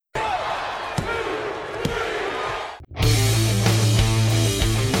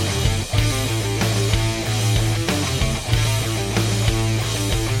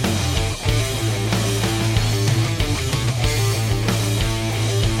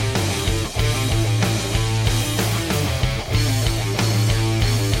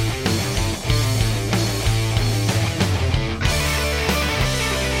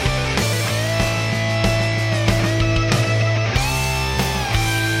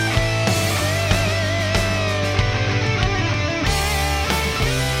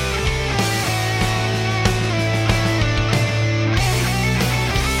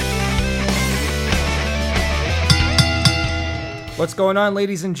What's going on,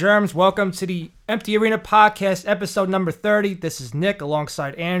 ladies and germs? Welcome to the Empty Arena Podcast, episode number 30. This is Nick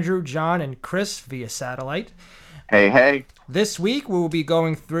alongside Andrew, John, and Chris via satellite. Hey. This week, we will be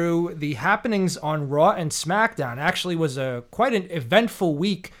going through the happenings on Raw and SmackDown. Actually, was quite an eventful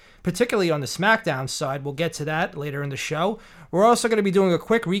week, particularly on the SmackDown side. We'll get to that later in the show. We're also going to be doing a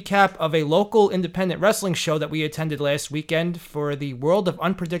quick recap of a local independent wrestling show that we attended last weekend for the World of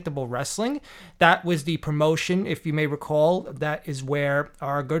Unpredictable Wrestling. That was the promotion, if you may recall. That is where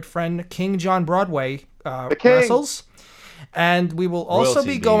our good friend King John Broadway wrestles. And we will also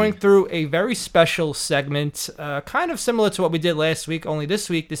be going through a very special segment, kind of similar to what we did last week, only this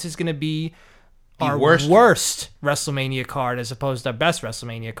week this is going to be our worst WrestleMania card as opposed to our best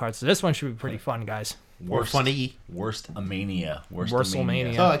WrestleMania card. So this one should be pretty fun, guys. Worst-a-mania.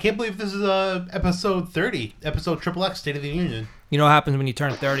 So I can't believe this is episode 30, episode XXX, State of the Union. You know what happens when you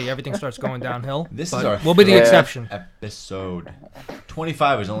turn 30? Everything starts going downhill. We'll be the exception. Episode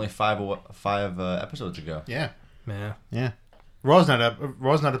 25 was only five episodes ago. Yeah. Yeah. Raw's not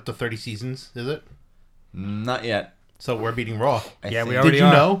up to 30 seasons, is it? Not yet. So we're beating Raw. We already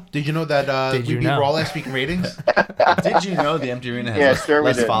are. Did you know that we beat Raw last week in ratings? Did you know the Empty Arena has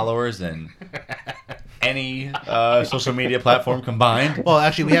less followers than any social media platform combined? Well,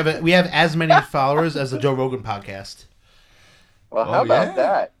 actually, we have as many followers as the Joe Rogan podcast. Well, how about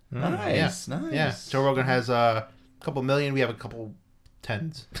that? Nice. Yeah, Joe Rogan has a couple million. We have a couple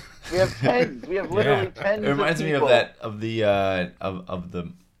tens. We have tens. We have literally tens. It reminds of me people. of that of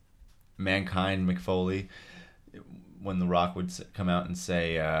the Mankind McFoley when The Rock would come out and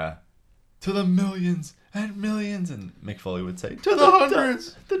say to the millions and millions, and McFoley would say to the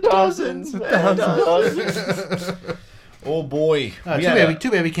hundreds, the dozens, the dozens. Oh boy! Too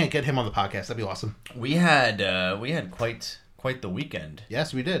bad we can't get him on the podcast. That'd be awesome. We had quite the weekend.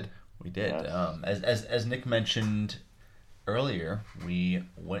 Yes, we did. We did. As Nick mentioned earlier, we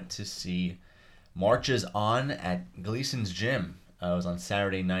went to see Marches On at Gleason's Gym. It was on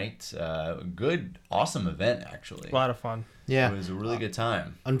Saturday night. Good, awesome event, actually. A lot of fun. Yeah. It was a really good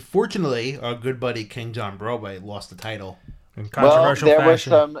time. Unfortunately, our good buddy King John Broadway lost the title. In controversial there were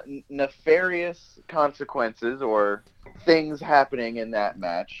fashion. some nefarious consequences or things happening in that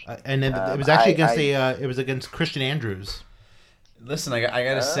match. And it was actually against Christian Andrews. Listen, I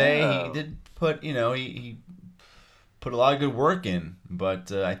gotta say, he did put, he put a lot of good work in,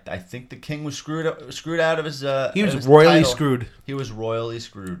 but I think the King was screwed out of his. He was royally screwed. He was royally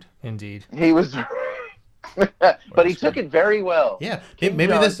screwed. Indeed. He was, but he took it very well. Yeah, Maybe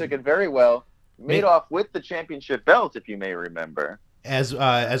John took it very well. Made off with the championship belt, if you may remember. As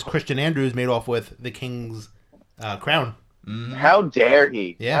Christian Andrews made off with the King's crown. Mm-hmm. How dare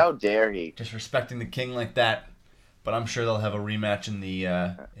he? Yeah. How dare he? Disrespecting the King like that. But I'm sure they'll have a rematch in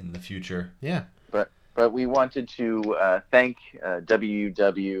the future. Yeah. But we wanted to thank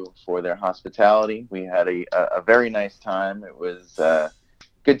WW for their hospitality. We had a very nice time. It was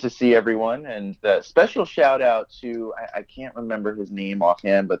good to see everyone. And special shout out to, I can't remember his name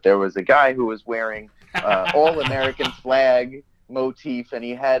offhand, but there was a guy who was wearing All-American flag motif, and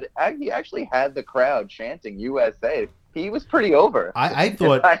he actually had the crowd chanting USA. He was pretty over. I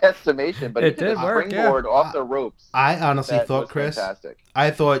thought, in my estimation, but it he did did work, springboard off the ropes. I honestly thought, Chris, fantastic. I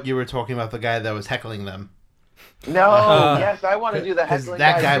thought you were talking about the guy that was heckling them. No, yes, I want to do the 'cause heckling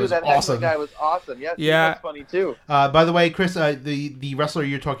that guy. guy was that awesome. Heckling guy was awesome. Yes, Yeah. he was funny too. By the way, Chris, the wrestler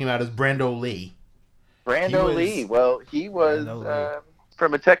you're talking about is Brando Lee. Brando Lee. Well, he was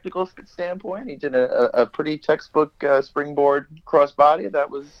from a technical standpoint, he did a pretty textbook springboard crossbody. That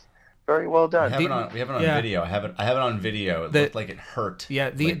was very well done. We have it on video. I have it on video. It looked like it hurt.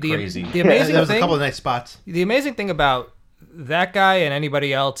 Yeah, like crazy. The amazing there was thing, a couple of nice spots. The amazing thing about that guy and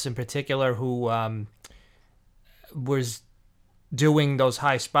anybody else in particular who was doing those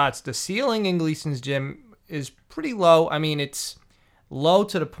high spots, the ceiling in Gleason's Gym is pretty low. I mean, it's low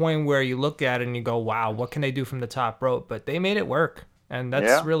to the point where you look at it and you go, "Wow, what can they do from the top rope?" But they made it work, and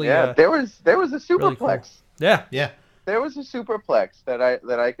that's really There was a superplex. Really cool. Yeah. There was a superplex that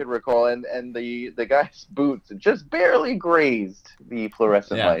I could recall, and the guy's boots just barely grazed the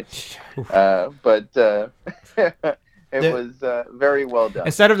fluorescent lights. But it was very well done.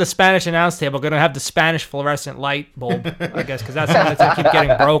 Instead of the Spanish announce table, we're going to have the Spanish fluorescent light bulb, I guess, because that's the one that's keep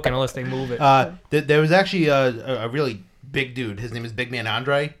getting broken unless they move it. There was actually a really big dude. His name is Big Man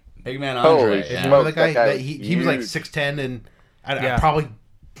Andre. Big Man Andre. Yeah. Remember that guy? That guy He was like 6'10" and probably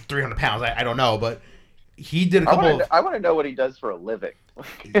 300 pounds. I don't know, but he did a couple. I want to know what he does for a living.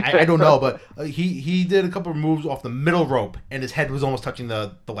 I don't know, but he did a couple of moves off the middle rope, and his head was almost touching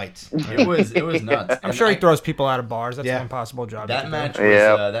the lights. It was nuts. I'm sure he throws people out of bars. That's an impossible job. That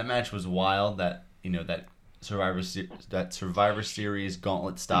match was wild. That Survivor Series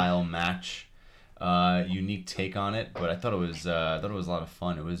gauntlet style match. Unique take on it, but I thought it was a lot of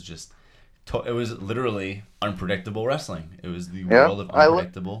fun. It was just it was literally unpredictable wrestling. It was the world of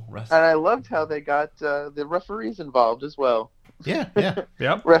unpredictable wrestling. And I loved how they got the referees involved as well. Yeah.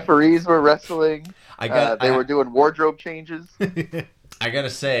 Yep. Referees were wrestling. They were doing wardrobe changes. I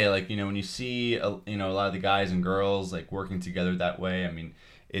gotta say, like, when you see a lot of the guys and girls like working together that way, I mean,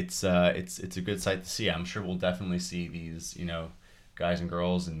 it's a good sight to see. I'm sure we'll definitely see these guys and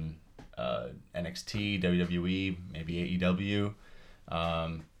girls in NXT, WWE, maybe AEW.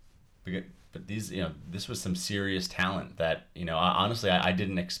 But these, this was some serious talent that, honestly, I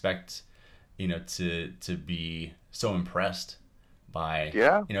didn't expect, to be so impressed by.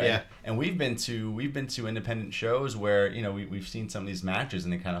 Yeah. And we've been to independent shows where, we've seen some of these matches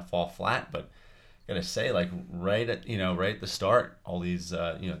and they kind of fall flat, but I gotta say, like, right at the start, all these,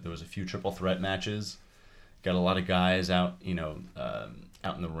 there was a few triple threat matches, got a lot of guys out,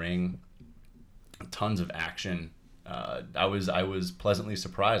 out in the ring, tons of action. I was pleasantly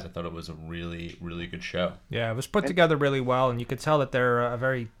surprised. I thought it was a really, really good show. Yeah, it was put together really well, and you could tell that they're a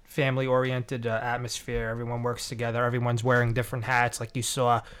very family-oriented atmosphere. Everyone works together. Everyone's wearing different hats. Like you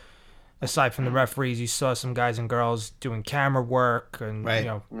saw, aside from the referees, you saw some guys and girls doing camera work and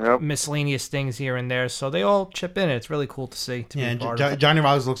miscellaneous things here and there. So they all chip in. It's really cool to see. Johnny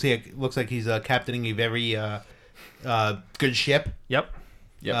Rollins looks like he's captaining a very good ship. Yep.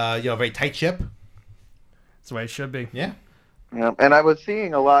 Very tight ship. That's the way it should be. Yeah. Yeah, and I was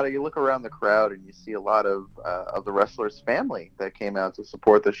seeing a lot of. You look around the crowd and you see a lot of the wrestlers' family that came out to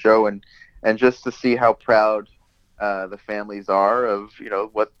support the show, and just to see how proud the families are of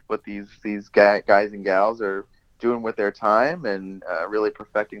what these guys and gals are doing with their time and really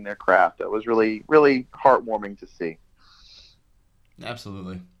perfecting their craft. That was really, really heartwarming to see.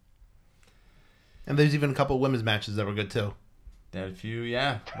 Absolutely. And there's even a couple of women's matches that were good too. They had a few,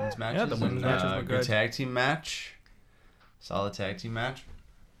 women's matches. Yeah, the women's matches were good. Good tag team match. Solid tag team match.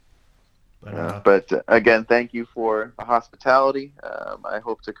 But again, thank you for the hospitality. I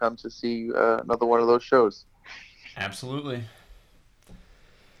hope to come to see another one of those shows. Absolutely.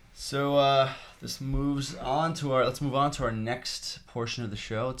 So let's move on to our next portion of the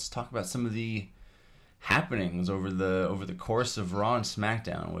show. Let's talk about some of the happenings over the course of Raw and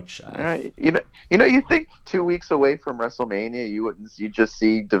SmackDown, which you think 2 weeks away from WrestleMania you just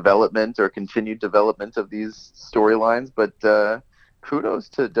see development or continued development of these storylines, but kudos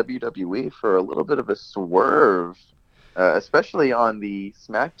to WWE for a little bit of a swerve, especially on the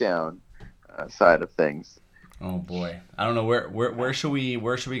SmackDown side of things. Oh boy, I don't know where should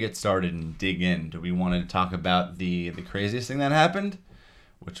we get started and dig in? Do we want to talk about the craziest thing that happened,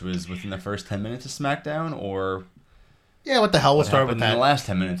 which was within the first 10 minutes of SmackDown, or what the hell? We'll start with that. In the last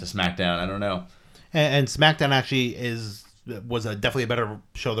 10 minutes of SmackDown, I don't know. And SmackDown actually was definitely a better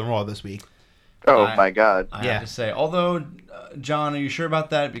show than Raw this week. Oh my God! I have to say, although John, are you sure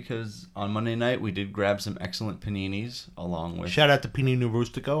about that? Because on Monday night we did grab some excellent paninis along with. Shout out to Panini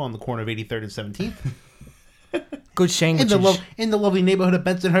Rustico on the corner of 83rd and 17th. Good Shane. In the lovely neighborhood of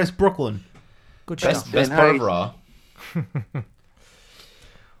Bensonhurst, Brooklyn. Good best part of Raw.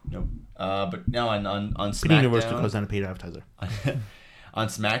 Nope. But now on SmackDown, Panini Rustico's not a paid advertiser. On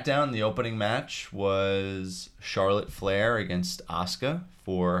SmackDown, the opening match was Charlotte Flair against Asuka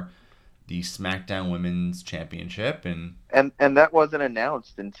for the SmackDown Women's Championship, and that wasn't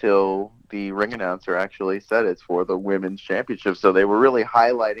announced until the ring announcer actually said it's for the Women's Championship. So they were really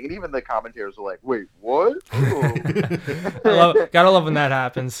highlighting, and even the commentators were like, "Wait, what?" Gotta love when that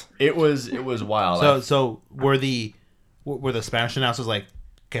happens. It was wild. So were the Spanish announcers like,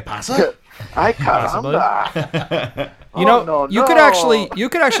 "¿Qué pasa?" Ay, caramba. You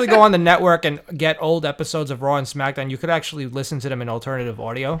could actually go on the network and get old episodes of Raw and SmackDown. You could actually listen to them in alternative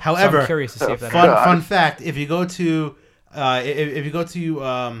audio. However, so I'm curious to see if that fun fact: if you go to what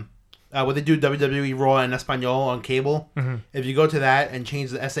they do WWE Raw and Espanol on cable, if you go to that and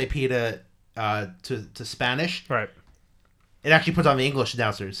change the SAP to Spanish, right, it actually puts on the English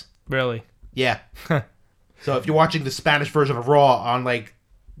announcers. Really? Yeah. So if you're watching the Spanish version of Raw on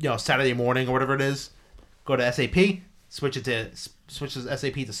Saturday morning or whatever it is, go to SAP, switches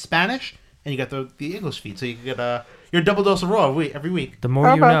SAP to Spanish, and you get the English feed. So you can get your double dose of Raw every week. The more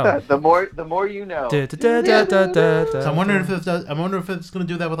you know. That? The more you know. So I'm wondering if it's going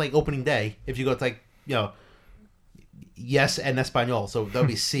to do that with like opening day. If you go to yes and Espanol, so that'll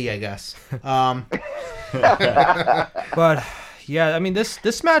be C, I guess. But yeah, I mean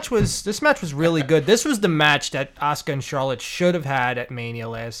this match was really good. This was the match that Asuka and Charlotte should have had at Mania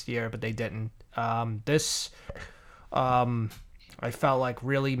last year, but they didn't. I felt like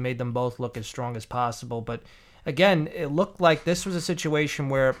really made them both look as strong as possible. But again, it looked like this was a situation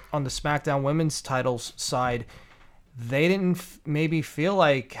where on the SmackDown Women's titles side, they didn't maybe feel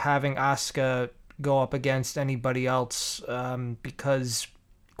like having Asuka go up against anybody else because,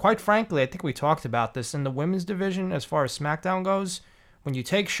 quite frankly, I think we talked about this in the women's division as far as SmackDown goes. When you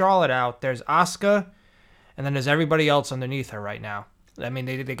take Charlotte out, there's Asuka, and then there's everybody else underneath her right now. I mean,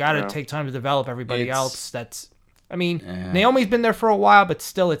 they got to take time to develop everybody else. Naomi's been there for a while, but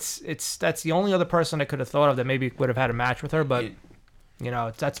still, that's the only other person I could have thought of that maybe would have had a match with her. But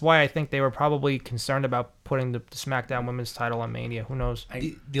that's why I think they were probably concerned about putting the SmackDown Women's title on Mania. Who knows?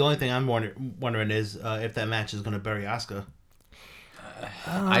 The only thing I'm wondering is if that match is going to bury Asuka.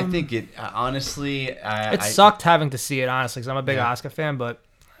 I think it honestly. It sucked having to see it honestly because I'm a big Asuka fan, but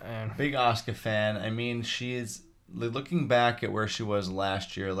big Asuka fan. I mean, she is looking back at where she was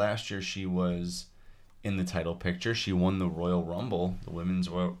last year. Last year she was in the title picture. She won the Royal Rumble, the Women's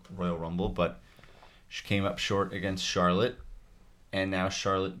Royal Rumble, but she came up short against Charlotte, and now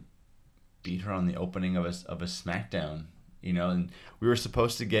Charlotte beat her on the opening of a SmackDown. And we were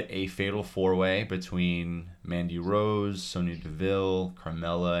supposed to get a fatal 4-way between Mandy Rose, Sonya Deville,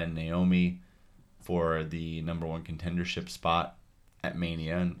 Carmella, and Naomi for the number one contendership spot at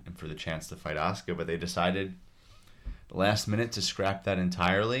Mania and for the chance to fight Asuka, but they decided the last minute to scrap that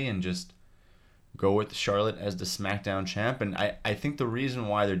entirely and just go with Charlotte as the SmackDown champ. And I think the reason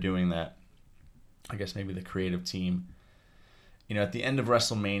why they're doing that, I guess maybe the creative team, at the end of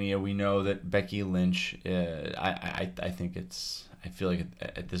WrestleMania, we know that Becky Lynch, I feel like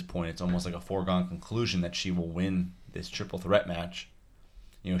at this point it's almost like a foregone conclusion that she will win this triple threat match.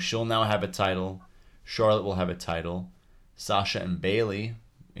 She'll now have a title. Charlotte will have a title. Sasha and Bayley,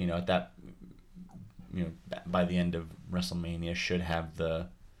 at that, by the end of WrestleMania should have the,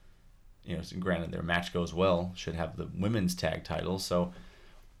 granted their match goes well, should have the women's tag titles. So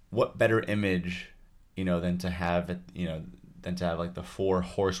what better image, than to have it, than to have like the 4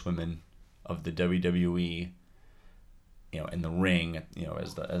 horsewomen of the WWE, in the ring,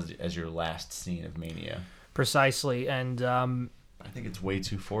 as your last scene of Mania. Precisely, and I think it's way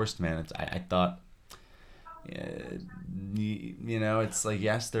too forced, man. I thought, it's like,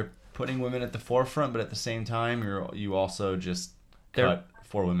 yes, they're putting women at the forefront, but at the same time, you also just cut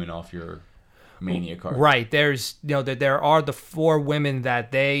 4 women off your Mania card. Right. There's that there are the 4 women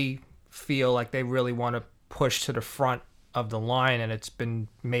that they feel like they really want to push to the front of the line, and it's been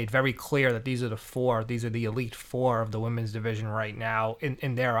made very clear that these are the elite 4 of the women's division right now,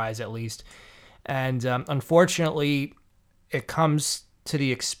 in their eyes at least. And unfortunately, it comes to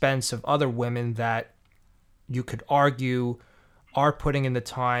the expense of other women that you could argue are putting in the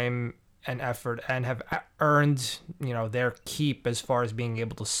time and effort and have earned their keep as far as being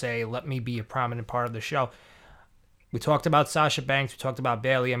able to say, let me be a prominent part of the show. We talked about Sasha Banks. We talked about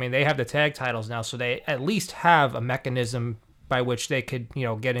Bayley. I mean, they have the tag titles now, so they at least have a mechanism by which they could,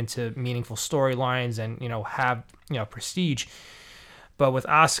 get into meaningful storylines and, have, prestige. But with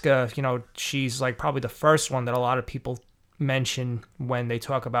Asuka, she's like probably the first one that a lot of people mention when they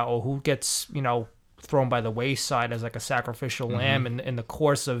talk about, who gets, thrown by the wayside as like a sacrificial lamb in the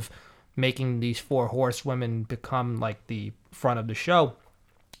course of making these 4 horsewomen become like the front of the show.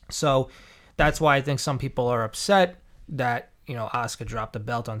 So that's why I think some people are upset that, Asuka dropped the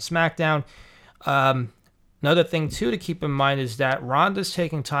belt on SmackDown. Another thing, too, to keep in mind is that Ronda's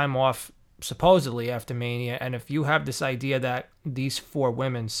taking time off, supposedly, after Mania. And if you have this idea that these 4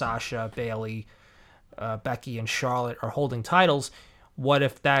 women, Sasha, Bayley, Becky, and Charlotte, are holding titles, what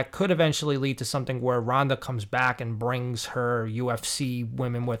if that could eventually lead to something where Ronda comes back and brings her UFC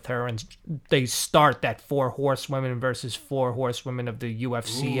women with her, and they start that 4 horsewomen versus 4 horsewomen of the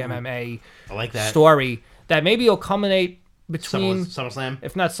UFC MMA I like that story that maybe will culminate between SummerSlam,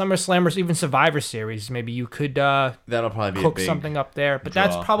 if not SummerSlam or even Survivor Series. Maybe you could that'll probably be cook a big something up there, but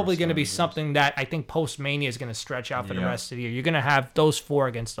that's probably going to be Survivor something that I think post Mania is going to stretch out for the rest of the year. You're going to have those 4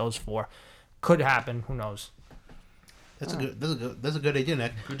 against those 4. Could happen. Who knows? That's a good idea,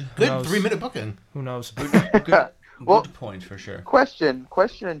 Nick. Good 3-minute booking. Who knows? Good Well, point for sure. Question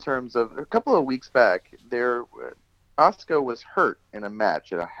in terms of a couple of weeks back, Asuka was hurt in a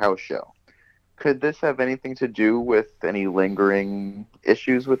match at a house show. Could this have anything to do with any lingering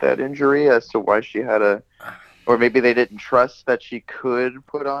issues with that injury as to why she had or maybe they didn't trust that she could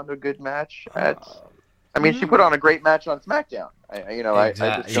put on a good match she put on a great match on SmackDown.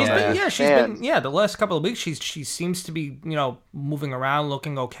 Exactly. She's been the last couple of weeks she seems to be, moving around,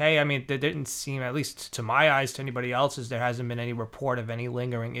 looking okay. I mean, there didn't seem, at least to my eyes, to anybody else's, there hasn't been any report of any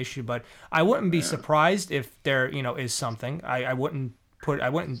lingering issue, but I wouldn't be surprised if there, is something. I wouldn't I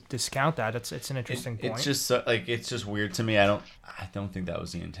wouldn't discount that. It's an interesting point. It's just it's just weird to me. I don't think that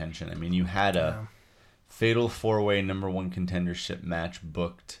was the intention. I mean, you had a fatal 4-way #1 contendership match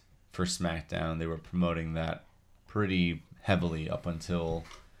booked for SmackDown. They were promoting that pretty heavily up until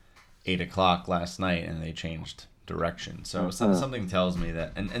 8:00 last night, and they changed direction. So something tells me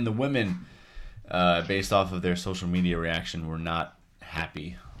that, and the women, based off of their social media reaction, were not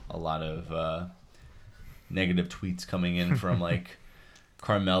happy. A lot of negative tweets coming in from like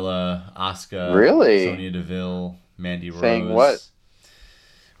Carmella, Asuka, Really? Sonya Deville, Mandy Rose. Saying what?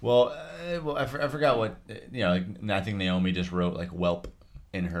 Well, I forgot what, like, I think Naomi just wrote like "whelp"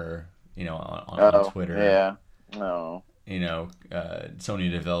 in her, on Twitter. Yeah. No.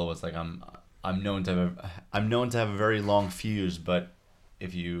 Sonya Deville was like, I'm known to have a very long fuse, but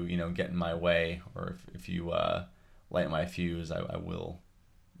if you get in my way, or if you light my fuse, I will,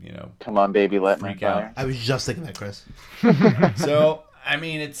 Come on, baby, let my freak out. fire. I was just thinking that, Chris. So I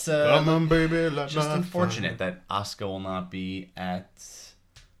mean, it's Come on, baby, let just my unfortunate fire. that Asuka will not be at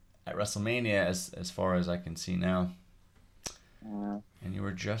WrestleMania as far as I can see now. Yeah. And you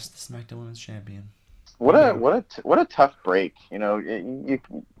were just the SmackDown Women's Champion. What a tough break. You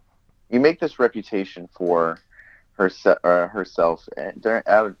make this reputation for herself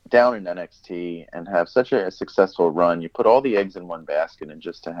down in NXT and have such a successful run. You put all the eggs in one basket, and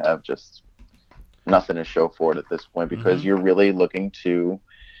just to have just nothing to show for it at this point, because you're really looking to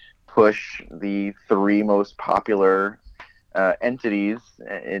push the 3 most popular entities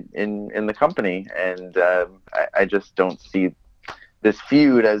in the company, and I just don't see this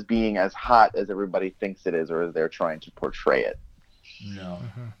feud as being as hot as everybody thinks it is, or as they're trying to portray it. No.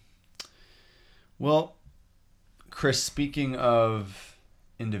 Well, Chris, speaking of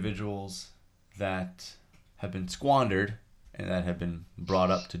individuals that have been squandered and that have been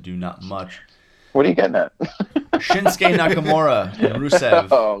brought up to do not much, What are you getting at? Shinsuke Nakamura and Rusev.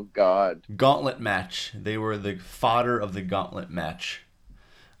 Oh, God. Gauntlet match. They were the fodder of the gauntlet match.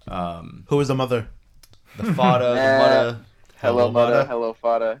 Who was the mother? The fodder, the mudder. Hello, Mudda. Hello,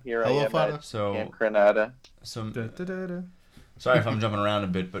 Fada. Here Hello, I am Fada. at So, Camp Granada. Sorry if I'm jumping around a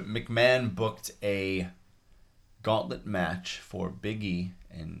bit, but McMahon booked a gauntlet match for Big E,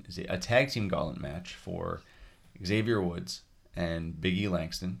 and a tag team gauntlet match for Xavier Woods and Big E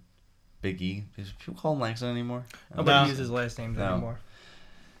Langston. Big E. Do people call him Langston anymore? Nobody uses last names anymore.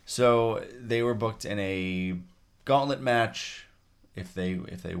 So they were booked in a gauntlet match. If they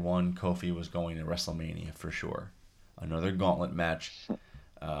won, Kofi was going to WrestleMania for sure. Another gauntlet match.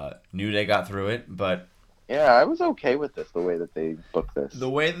 New Day got through it, but Yeah, I was okay with this, the way that they booked this. the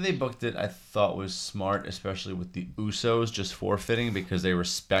way that they booked it, I thought was smart, especially with the Usos just forfeiting because they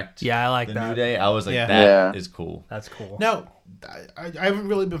respect Yeah, I like the that. New Day. I was like, Yeah. that is cool. That's cool. No, I haven't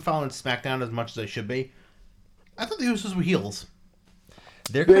really been following SmackDown as much as I should be. I thought the Usos were heels.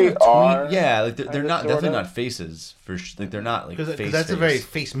 They're They kind of are yeah, like they're kinda, not sorta. definitely not faces for like they're not like Because face. that's a very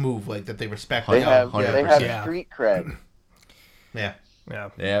face move, like that they respect. They have 100%. Yeah. street cred. Yeah. Yeah.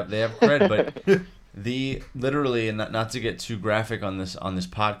 They have cred, but the literally, and not to get too graphic on this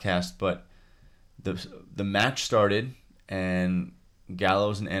podcast, but the match started and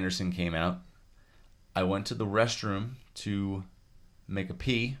Gallows and Anderson came out. I went to the restroom to make a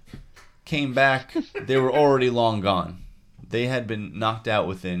pee. Came back, they were already long gone. They had been knocked out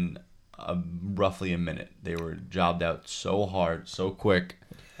within roughly a minute. They were jobbed out so hard, so quick.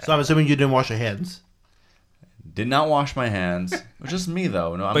 So I'm assuming you didn't wash your hands. Did not wash my hands. It was just me,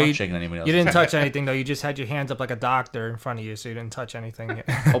 though. No, I'm But not you- shaking anybody else. You didn't touch anything though. You just had your hands up like a doctor in front of you, so you didn't touch anything.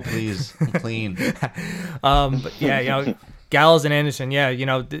 Oh, please. I'm clean. But yeah, Gallows and Anderson. Yeah,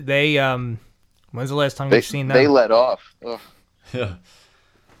 they. When's the last time you've seen them? They let off. Ugh.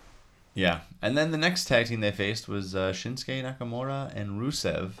 Yeah. And then the next tag team they faced was Shinsuke Nakamura and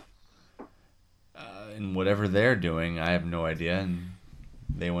Rusev. And whatever they're doing, I have no idea. And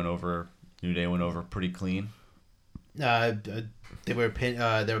New Day went over pretty clean. They were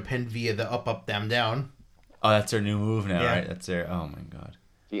pinned via the up, down, down. Oh, that's their new move now, Yeah. right? That's their. Oh my god.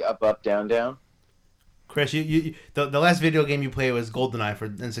 The up, down, down. Chris, the last video game you played was GoldenEye for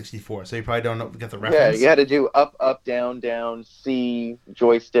N64, so you probably don't get the Yeah, reference. you had to do up, down, C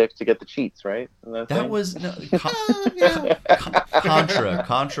joystick to get the cheats, right? That was no, Contra.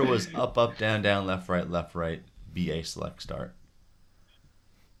 Contra was up, down, left, right. BA select start.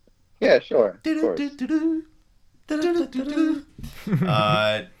 Yeah, sure. Of course.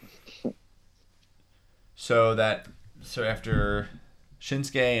 So after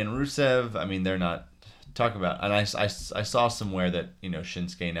Shinsuke and Rusev, I mean, they're not talk about. And I saw somewhere that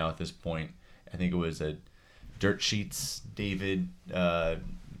Shinsuke now at this point, I think it was a Dirt Sheets David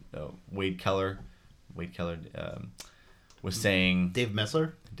Wade Keller was saying Dave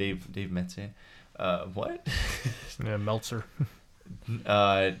Messler. Dave Metze. What? Yeah, Meltzer.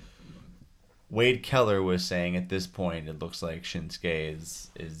 Wade Keller was saying at this point it looks like Shinsuke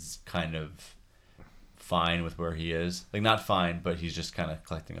is kind of fine with where he is. Like, not fine, but he's just kind of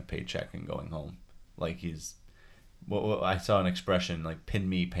collecting a paycheck and going home. Like, he's... Well, I saw an expression like "pin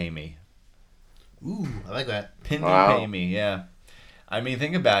me, pay me." Ooh, I like that. Pin Wow. me, pay me. Yeah. I mean,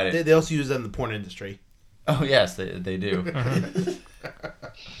 think about it. They also use that in the porn industry. Oh yes, they do.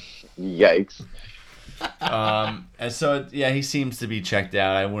 Yikes. And so yeah, he seems to be checked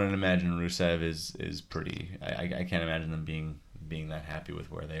out. I wouldn't imagine Rusev is pretty. I can't imagine them being that happy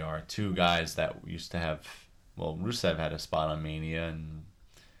with where they are. Two guys that used to have. Well, Rusev had a spot on Mania, and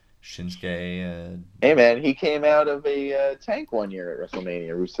Shinsuke. Hey man, he came out of a tank one year at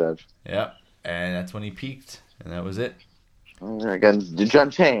WrestleMania, Rusev. Yeah, and that's when he peaked, and that was it. Against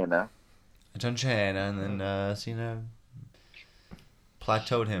John Cena. John Cena, and then Cena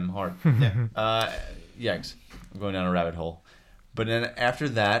plateaued him hard. Yikes. I'm going down a rabbit hole. But then after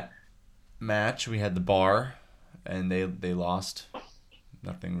that match, we had the bar, and they lost.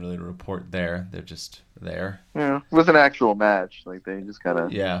 Nothing really to report there. They're just there. Yeah, it was an actual match. Like they just kind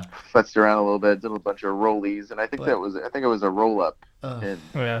of Yeah. futzed around a little bit, did a bunch of rollies, and I think But- it was a roll up.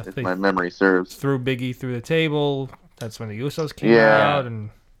 Yeah, If they my memory serves. threw Biggie through the table. That's when the Usos came Yeah. out,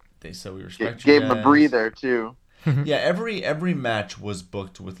 and They said we respect you Gave him a guys. breather too. Yeah, every match was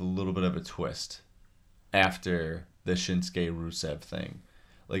booked with a little bit of a twist after the Shinsuke Rusev thing.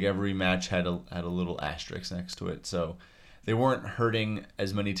 Like every match had a little asterisk next to it, so they weren't hurting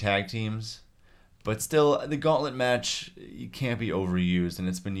as many tag teams. But still, the Gauntlet match, you can't be overused, and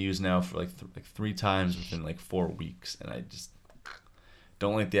it's been used now for like 3 times within like 4 weeks, and I just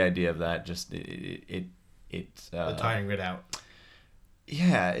don't like the idea of that. Just the Tiring it out.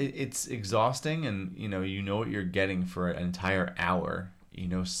 yeah, it's exhausting, and you know what you're getting for an entire hour. You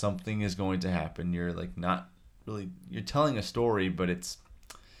know something is going to happen. You're like not really. You're telling a story, but it's.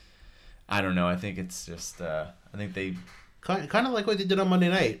 I don't know. I think it's just. I think they. Kind of like what they did on Monday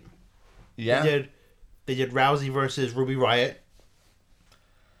night. Yeah. They did Rousey versus Ruby Riott.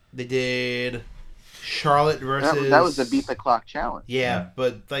 They did Charlotte versus. That was the beat the clock challenge. Yeah,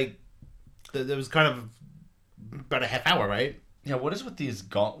 but like, there was kind of about a half hour, right? Yeah. What is with these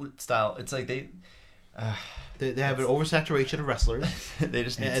gauntlet style? It's like they They have an oversaturation of wrestlers, they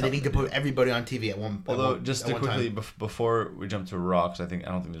just need and they need to something put everybody on TV at one. Although, at one, just at to one quickly, time. before we jump to Raw, because I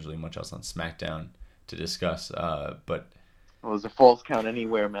don't think there's really much else on SmackDown to discuss. But It was a false count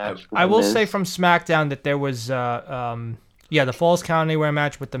anywhere match. with I The will Miz. say from SmackDown that there was, the Falls Count Anywhere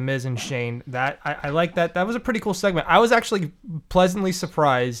match with The Miz and Shane. That I like that. That was a pretty cool segment. I was actually pleasantly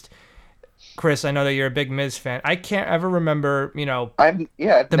surprised. Chris, I know that you're a big Miz fan. I can't ever remember, I've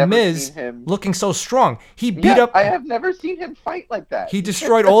The never Miz seen him. looking so strong. He beat Yeah, up. I have never seen him fight like that. He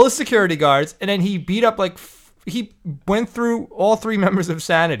destroyed all the security guards, and then he beat up he went through all 3 members of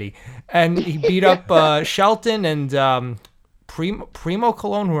Sanity, and he beat up Shelton and Primo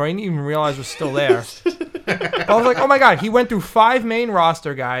Cologne, who I didn't even realize was still there. I was like, oh my god, he went through 5 main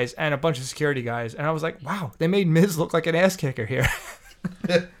roster guys and a bunch of security guys, and I was like, wow, they made Miz look like an ass kicker here.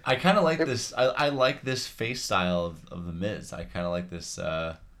 I kind of like this. I like this face style of the Miz. I kind of like this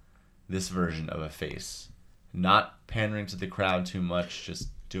this version of a face, not pandering to the crowd too much, just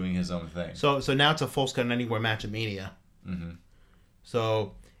doing his own thing. So now it's a Falls Count Anywhere match at Mania. Mm-hmm.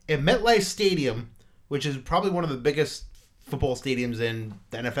 So in MetLife Stadium, which is probably one of the biggest football stadiums in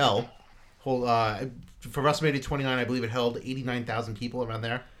the NFL, for WrestleMania 29, I believe it held 89,000 people around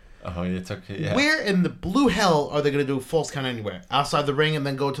there. Oh, it took. Yeah. Where in the blue hell are they going to do Falls Count Anywhere? Outside the ring and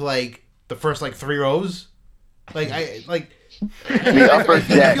then go to like the first like 3 rows? The I upper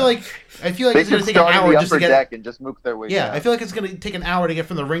deck. feel like They it's going could to take an start in hour the just to upper get. deck and just move their way Yeah, down. I feel like it's going to take an hour to get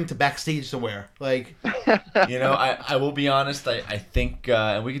from the ring to backstage somewhere. Like, I will be honest. I think,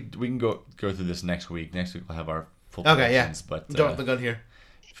 and we can go through this next week. Next week we'll have our full okay, yeah. predictions, but Jump the gun here.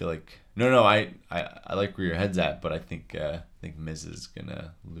 I feel like no. I like where your head's at, but I think Miz is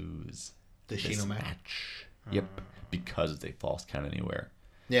gonna lose The this Shino match. Yep, because they false count anywhere,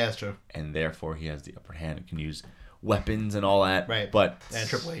 Yeah, that's true. and therefore he has the upper hand and can use weapons and all that. Right. But And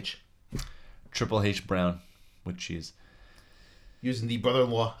Triple H. Triple H Brown with cheese. Using the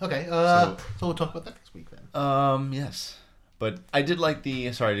brother-in-law. Okay, so we'll talk about that next week then. Yes. But I did like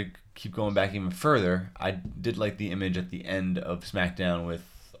sorry to keep going back even further, I did like the image at the end of SmackDown with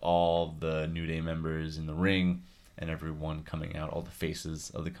all the New Day members in the ring and everyone coming out, all the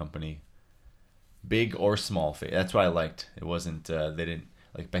faces of the company. Big or small face. That's what I liked. It wasn't, they didn't,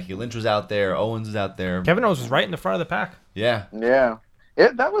 like Becky Lynch was out there, Owens was out there. Kevin Owens was right in the front of the pack. Yeah. Yeah.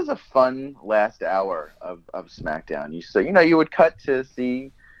 That was a fun last hour of SmackDown. You would cut to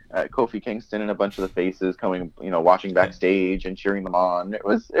see Kofi Kingston and a bunch of the faces coming, watching backstage and cheering them on. It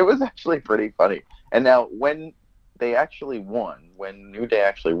was actually pretty funny. And now when they actually won, when New Day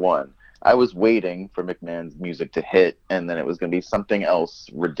actually won, I was waiting for McMahon's music to hit, and then it was going to be something else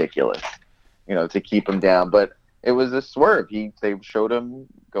ridiculous, to keep him down. But it was a swerve. They showed him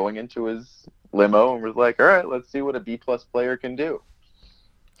going into his limo and was like, all right, let's see what a B-plus player can do.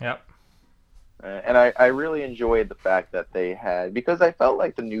 Yep. And I really enjoyed the fact that they had, because I felt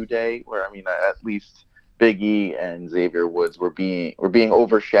like the New Day, where at least Big E and Xavier Woods were being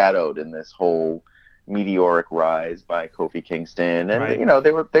overshadowed in this whole meteoric rise by Kofi Kingston, and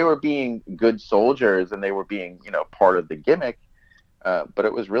Right. they were being good soldiers and they were being part of the gimmick, but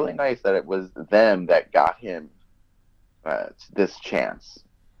it was really nice that it was them that got him this chance.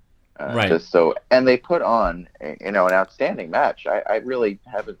 Right. And they put on an outstanding match. I really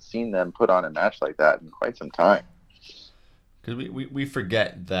haven't seen them put on a match like that in quite some time. Because we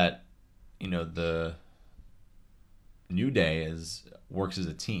forget that, the New Day works as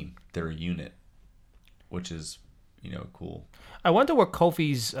a team. They're a unit, which is, cool. I wonder what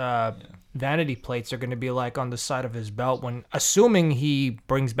Kofi's vanity plates are going to be like on the side of his belt when, assuming he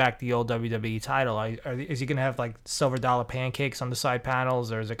brings back the old WWE title. Is he going to have like silver dollar pancakes on the side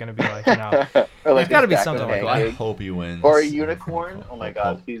panels, or is it going to be like, Or there's got to be a stack something of like I that. pancakes. hope he wins. Or a unicorn. Oh my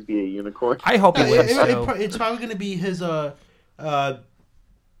God, please be a unicorn. I hope he wins. It's probably going to be his on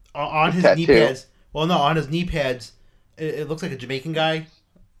his knee Tattoo. pads. Well, no, on his knee pads, it looks like a Jamaican guy.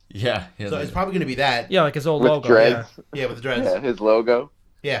 Yeah. So it's probably going to be that. Yeah, like his old With logo. dreads. Yeah, with the dreads. Yeah, his logo.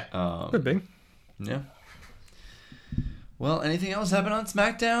 Yeah. Yeah. Could be. Yeah. Well, anything else happen on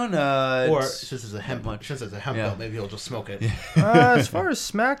SmackDown? Or since it's a hemp Yeah. belt, maybe he'll just smoke it. As far as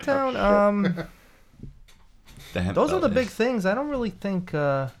SmackDown, the hemp those are belt the big is- things. I don't really think.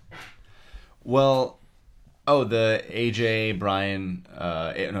 Well, the AJ Bryan,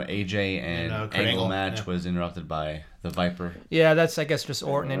 AJ and And, Kurt Angle Angle, match yeah. was interrupted by the Viper. Yeah, that's I guess just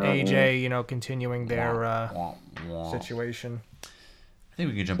Orton and AJ, continuing their Wah, wah. situation. I think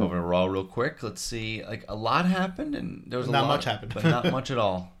we can jump over to Raw real quick. Let's see. Like, a lot happened, and there was Not a lot, much happened. but not much at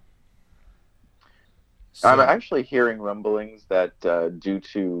all. I'm So- actually hearing rumblings that due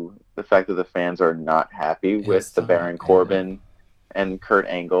to the fact that the fans are not happy with the not, Baron Corbin and Kurt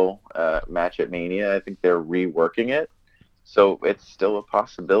Angle match at Mania, I think they're reworking it. So it's still a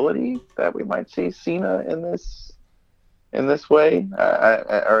possibility that we might see Cena in this way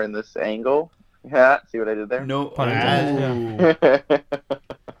or in this angle. Yeah, see what I did there? No. Pun intended,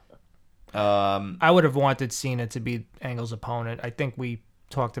 I would have wanted Cena to be Angle's opponent. I think we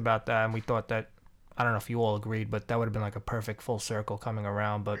talked about that, and we thought that, I don't know if you all agreed, but that would have been like a perfect full circle coming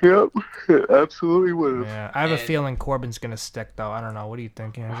around. But Yep, absolutely would have. yeah, I have a And- feeling Corbin's going to stick, though. I don't know. What do you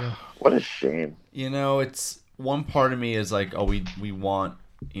think, Andrew? What a shame. It's one part of me is like, oh, we want,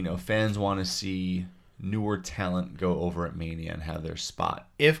 fans want to see newer talent go over at Mania and have their spot.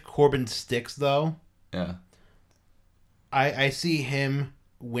 If Corbin sticks, though, Yeah. I see him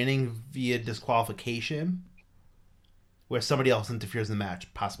winning via disqualification, where somebody else interferes in the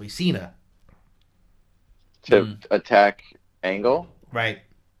match, possibly Cena. To attack Angle? Right.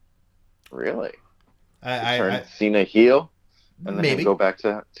 Really? I Turn Cena heel? And then maybe. go back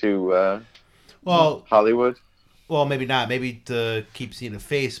to Well, Hollywood? well, maybe not. Maybe to keep Cena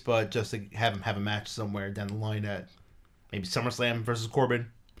face, but just to have him have a match somewhere down the line at maybe SummerSlam versus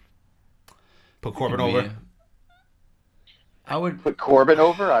Corbin. Put Corbin over. I would, Put Corbin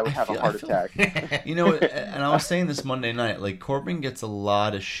over? I would have feel- a heart I feel- attack. and I was saying this Monday night, like, Corbin gets a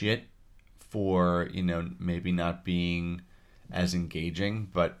lot of shit for, maybe not being as engaging,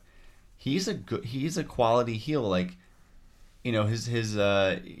 but he's a quality heel. Like, he is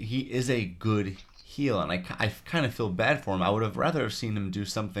a good heel, and I kind of feel bad for him. I would have rather have seen him do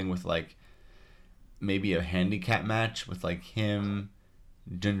something with, like, maybe a handicap match with, like, him,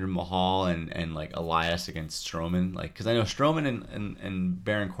 Jinder Mahal, and like Elias against Strowman. Like, because I know Strowman and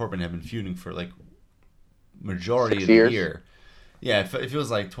Baron Corbin have been feuding for, like, majority 6 of the years? year. Yeah, it feels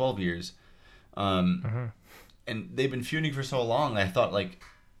like 12 years. And they've been feuding for so long. I thought, like,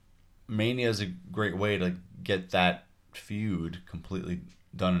 Mania is a great way to get that feud completely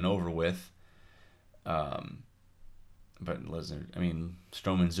done and over with. But listen, I mean,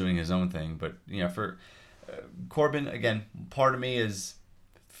 Strowman's doing his own thing. But, for Corbin, again, part of me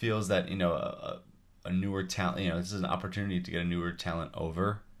feels that, a newer talent, this is an opportunity to get a newer talent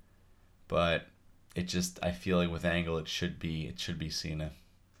over. But I feel like with Angle, it should be Cena.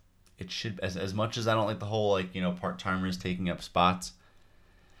 It should, as much as I don't like the whole, like, part-timers taking up spots,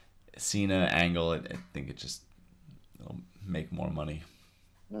 Cena, Angle, I think it'll make more money.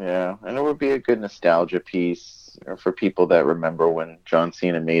 Yeah, and it would be a good nostalgia piece for people that remember when John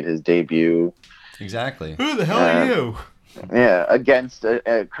Cena made his debut. Exactly. Who the hell are you? Yeah, against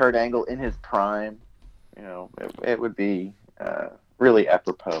Kurt Angle in his prime. It would be really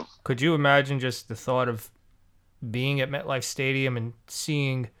apropos. Could you imagine just the thought of being at MetLife Stadium and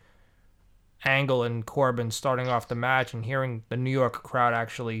seeing Angle and Corbin starting off the match and hearing the New York crowd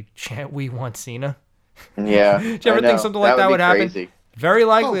actually chant "We want Cena"? Yeah. Did you ever think something like that would happen? Crazy. Very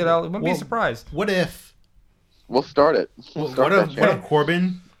likely. I wouldn't be surprised. What if? We'll start it. What if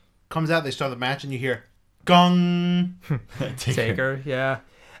Corbin comes out, they start the match, and you hear gong. Taker, yeah.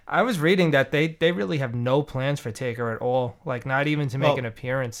 I was reading that they really have no plans for Taker at all. Like, not even to make an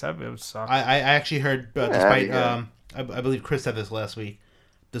appearance. That would suck. I actually heard, despite I believe Chris said this last week.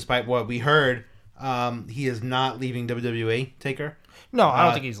 Despite what we heard, he is not leaving WWE. Taker. No, I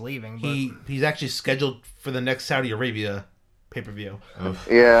don't think he's leaving. But... He's actually scheduled for the next Saudi Arabia pay-per-view.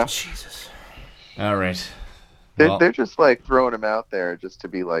 Yeah. Jesus. All right. They're just like throwing him out there just to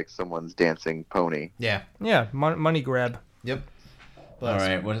be like someone's dancing pony. Yeah. Yeah, money grab. Yep. All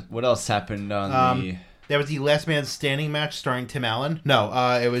right. What else happened on the? That was the Last Man Standing match starring Tim Allen. No,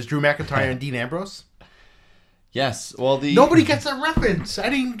 it was Drew McIntyre and Dean Ambrose. Yes. Well, nobody gets a reference. I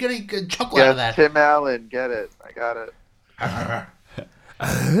didn't get a good chuckle out of that. Tim Allen, get it? I got it.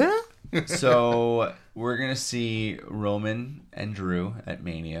 So we're gonna see Roman and Drew at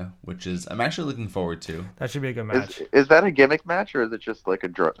Mania, which is I'm actually looking forward to. That should be a good match. Is that a gimmick match or is it just like a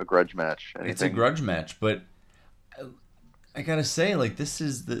grudge match? Anything? It's a grudge match, but I gotta say, like, this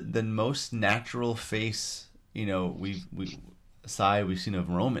is the most natural face we've seen of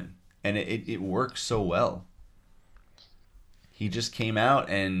Roman, and it works so well. He just came out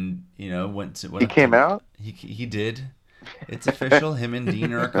and went to. He came out. He did. It's official. Him and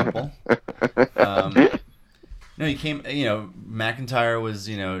Dean are a couple. No, he came. McIntyre was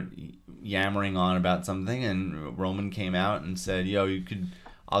yammering on about something, and Roman came out and said,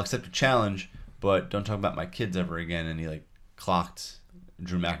 I'll accept a challenge, but don't talk about my kids ever again. And he clocked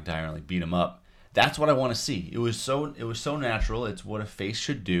Drew McIntyre and beat him up. That's what I want to see. It was so natural. It's what a face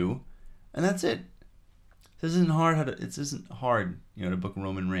should do, and that's it. This isn't hard. It isn't hard, to book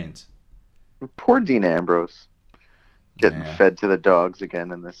Roman Reigns. Poor Dean Ambrose, getting fed to the dogs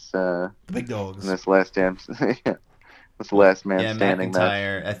again in this. The big dogs. In this last man standing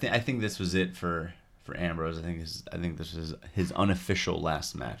McIntyre, match. I think this was it for Ambrose. I think this is his unofficial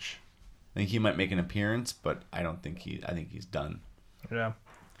last match. I think he might make an appearance, but I think he's done. Yeah.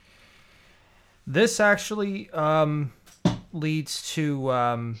 This actually leads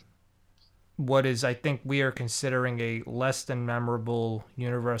to what is, I think, we are considering a less than memorable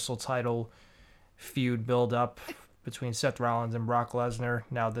Universal title feud build-up between Seth Rollins and Brock Lesnar.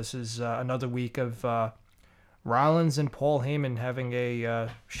 Now, this is another week of Rollins and Paul Heyman having a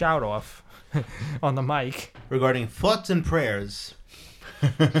shout-off on the mic. Regarding thoughts and prayers.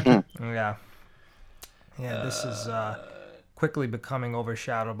 Yeah. Yeah, this is quickly becoming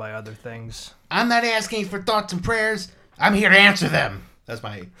overshadowed by other things. I'm not asking for thoughts and prayers. I'm here to answer them. That's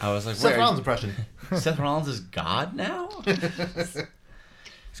my I was like, Seth Rollins impression. Seth Rollins is God now? It's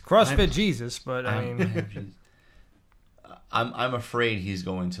CrossFit Jesus, but I'm afraid he's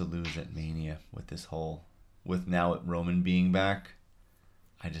going to lose at Mania with now Roman being back.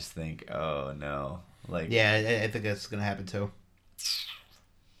 I just think, oh no. Yeah, I think that's gonna happen too.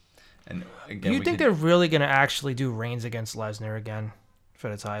 And again, do you think they're really gonna actually do Reigns against Lesnar again for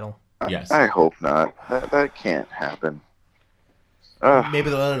the title? Yes. I hope not. That can't happen. Maybe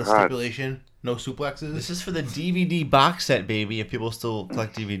they'll add a stipulation. No suplexes. This is for the DVD box set, baby, if people still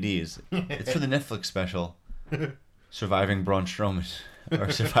collect DVDs. It's for the Netflix special. Surviving Braun Strowman. Or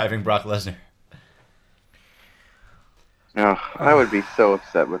Surviving Brock Lesnar. I would be so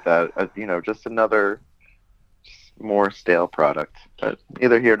upset with that. Just another more stale product. But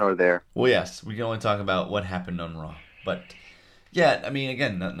neither here nor there. Well, yes, we can only talk about what happened on Raw. But, yeah, I mean,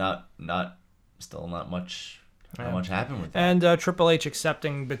 again, not much... Not much happened with that. And Triple H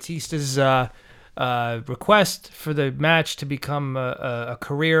accepting Batista's request for the match to become a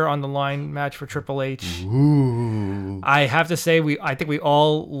career on the line match for Triple H. Ooh. I have to say, I think we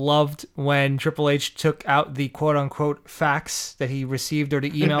all loved when Triple H took out the quote unquote fax that he received or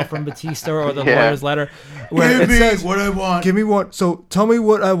the email from Batista or the lawyer's letter where Give it me says, what I want. Give me what. So tell me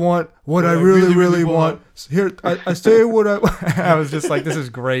what I want. What I really want. Here, I say what I. I was just like, this is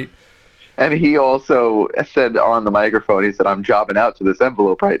great. And he also said on the microphone, he said, I'm jobbing out to this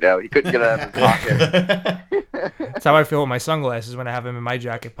envelope right now. He couldn't get it out of his pocket. That's how I feel with my sunglasses when I have them in my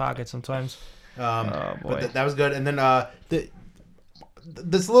jacket pocket sometimes. But that was good. And then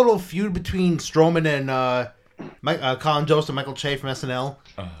this little feud between Strowman Colin Jost and Michael Che from SNL.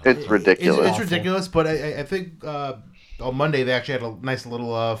 It's ridiculous. It's ridiculous, but I think on Monday they actually had a nice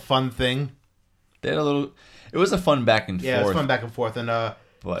little fun thing. They had a little. It was a fun back and Yeah, forth. it was fun back and forth, and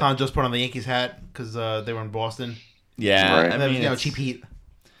Colin Jost put on the Yankees hat because they were in Boston. Yeah, Right. I And then, mean, Cheap Heat.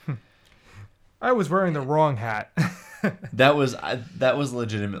 I was wearing the wrong hat. that was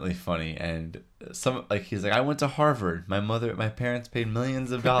legitimately funny, and he's like, I went to Harvard. My parents paid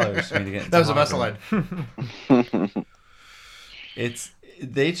millions of dollars for me to get into That was the Harvard. best line.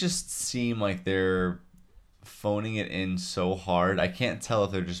 They just seem like they're phoning it in so hard. I can't tell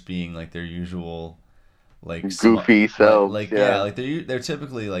if they're just being like their usual like Goofy selves. they're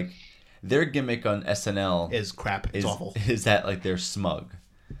typically like their gimmick on SNL Is crap. It's awful. is that like they're smug.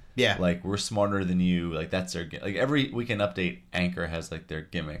 Yeah. Like, we're smarter than you. Like, that's their like every Weekend Update anchor has like their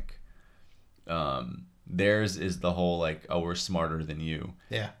gimmick. Theirs is the whole like, oh, we're smarter than you.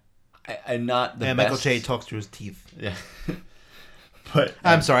 Yeah. And not the And best. Michael Che talks through his teeth. Yeah. But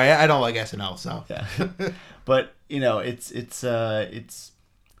I'm sorry, I don't like SNL, so. yeah. But it's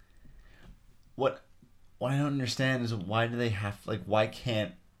what I don't understand is why do they have why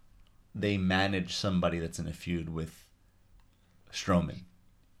can't they manage somebody that's in a feud with Strowman?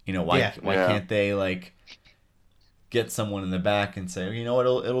 Why can't they like get someone in the back and say, you know what,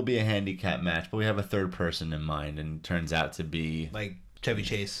 it'll be a handicap match, but we have a third person in mind, and it turns out to be Like Chevy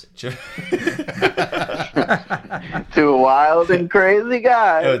Chase. Two wild and crazy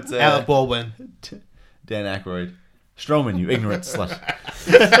guys. It's, Alec Baldwin. Dan Aykroyd. Strowman, you ignorant slut.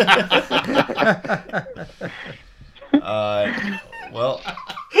 Well,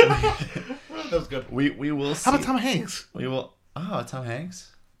 That was good. we will see. How about Tom Hanks? We will. Oh, Tom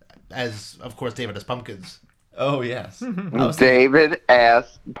Hanks. As, of course, David as Pumpkins. Oh yes. David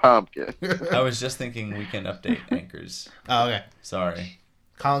Ass Pumpkin. I was just thinking Weekend Update anchors. Oh, okay. Sorry.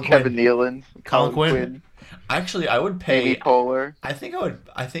 Colin Kevin Quinn. Nealon. Colin Quinn. Actually, I would Amy pay. Poehler. I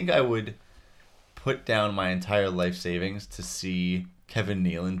think I would put down my entire life savings to see Kevin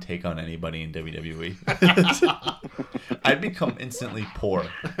Nealon take on anybody in WWE. I'd become instantly poor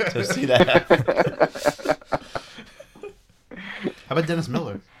to see that happen. How about Dennis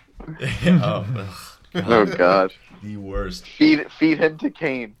Miller? Oh, ugh, Oh God. the worst. Feed him to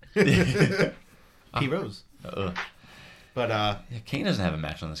Kane. He Rose. Ugh. But Yeah, Kane doesn't have a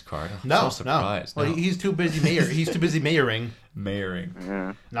match on this card. I'm no, so surprised. no. Well, he's too busy He's too busy mayoring Mayoring.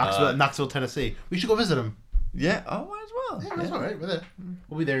 Yeah. Knoxville, Tennessee. We should go visit him. Yeah. Oh, might as well. Yeah, that's all right. We're there.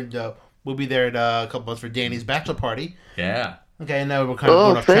 We'll be there. We'll be there in a couple months for Danny's bachelor party. Yeah. Okay, and now we're kind of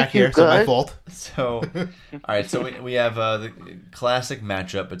going off track thank you, here, so my guys. fault. So, all right. So we have the classic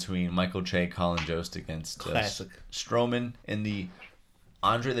matchup between Michael Che, Colin Jost against Classic. Strowman in the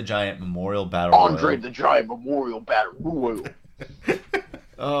Andre the Giant Memorial Battle Andre Royal. the Giant Memorial Battle Royal.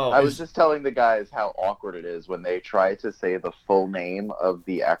 Oh, I was just telling the guys how awkward it is when they try to say the full name of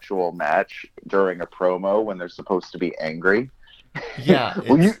the actual match during a promo when they're supposed to be angry. yeah.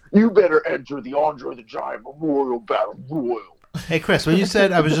 Well, it's- you better enter the Andre the Giant Memorial Battle Royal. Hey, Chris, when you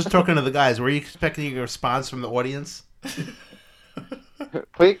said I was just talking to the guys, were you expecting a response from the audience?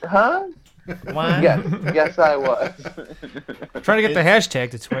 Wait, huh? What? Yes, I was. Trying to get the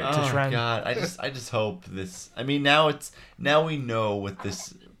hashtag to Oh trend. God! I just hope this. I mean, now we know what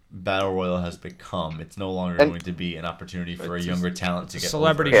this battle royal has become. It's no longer And- going to be an opportunity for a younger talent to get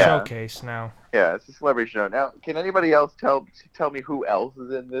Celebrity over. Yeah. showcase now. Yeah, it's a celebrity show. Now, can anybody else tell me who else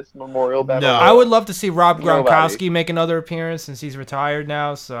is in this Memorial Battle No. Royal? I would love to see Rob Nobody. Gronkowski make another appearance since he's retired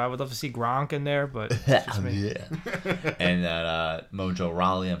now. So I would love to see Gronk in there, but it's just me. Yeah. And Mojo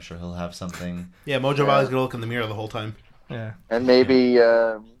Rawley, I'm sure he'll have something. Yeah, Mojo Rawley's going to look in the mirror the whole time. Yeah. And maybe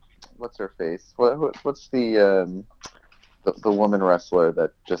what's her face? What's the woman wrestler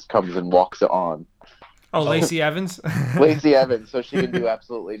that just comes and walks it on? Oh, Lacey Evans. Lacey Evans, so she can do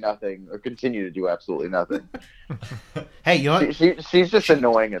absolutely nothing or continue to do absolutely nothing. Hey, you know what? She's just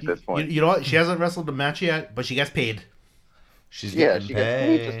annoying at this point. You know what? She hasn't wrestled a match yet, but she gets paid. She's Yeah, getting she gets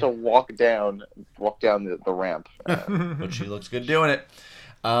paid just to walk down the ramp. but she looks good doing it.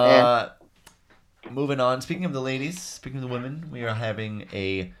 Moving on. Speaking of the ladies, speaking of the women, we are having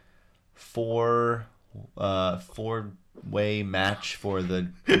a four-way match for the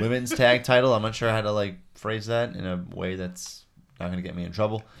women's tag title. I'm not sure how to phrase that in a way that's not going to get me in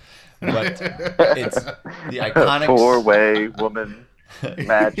trouble. But it's the Iconics. Four-way woman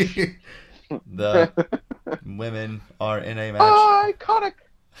match. The women are in a match. Oh, iconic.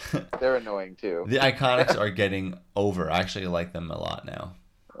 They're annoying too. The Iconics are getting over. I actually like them a lot now.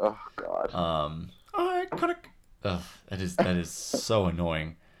 Oh God. Iconic. Ugh, that is so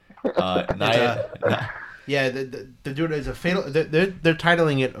annoying. Yeah, they're doing it as a fatal. They're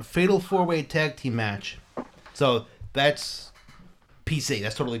titling it a fatal four-way tag team match. So that's PC.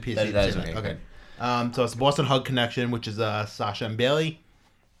 That's totally PC. That is okay. Okay. So it's the Boston Hug Connection, which is Sasha and Bailey.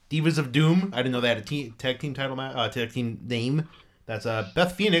 Divas of Doom. I didn't know they had a tag team title tag team name. That's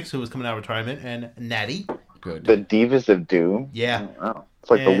Beth Phoenix, who was coming out of retirement, and Natty. Good. The Divas of Doom. Yeah. Wow. It's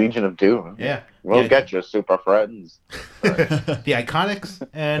like the Legion of Doom. Yeah. We'll get you, super friends. The Iconics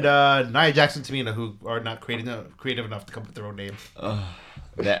and Nia Jackson, Tamina, who are not creative enough to come up with their own name.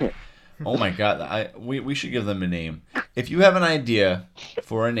 Oh my god, we should give them a name. If you have an idea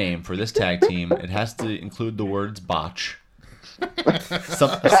for a name for this tag team, it has to include the words botch.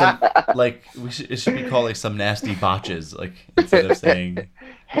 Some like it should be called like some nasty botches, like instead of saying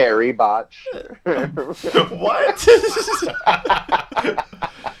Harry Botch. what?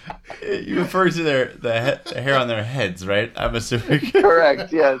 You refer to the hair on their heads, right? I'm assuming.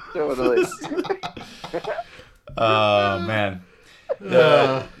 Correct. Yes, totally. Oh man.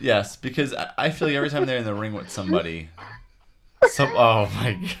 Yes, because I feel like every time they're in the ring with somebody, oh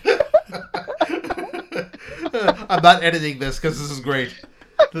my god. I'm not editing this because this is great.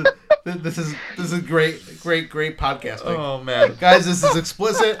 This is great podcasting. Oh man, guys, this is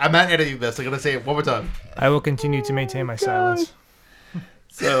explicit. I'm not editing this. I'm gonna say it one more time. I will continue to maintain my silence.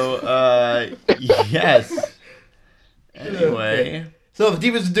 So yes. Anyway, so the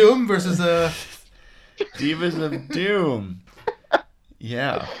Divas of Doom versus Divas of Doom.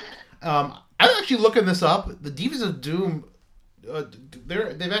 Yeah. I'm actually looking this up. The Divas of Doom,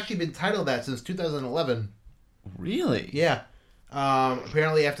 they've actually been titled that since 2011. Really? Yeah.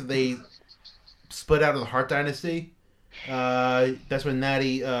 Apparently after they split out of the Hart Dynasty, that's when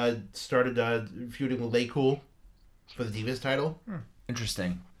Natty started feuding with Laycool for the Divas title.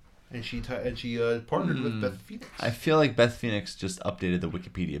 Interesting. And she partnered with Beth Phoenix. I feel like Beth Phoenix just updated the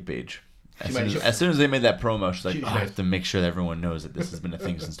Wikipedia page. As soon as they made that promo, she's like, I have to make sure that everyone knows that this has been a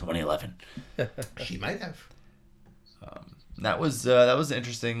thing since 2011. She might have. That was an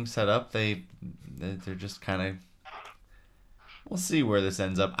interesting setup. They're just kind of. We'll see where this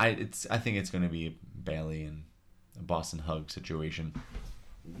ends up. I think it's going to be Bailey and a Boston Hug situation.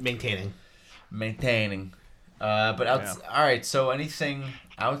 Maintaining. But all right. So anything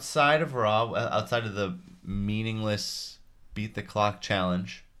outside of Raw, outside of the meaningless Beat the Clock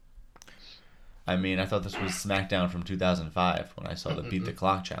challenge. I mean, I thought this was SmackDown from 2005 when I saw the Beat the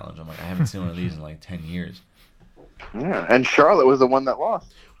Clock challenge. I'm like, I haven't seen one of these in like 10 years. Yeah, and Charlotte was the one that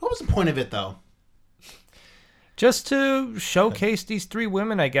lost. What was the point of it, though? Just to showcase these three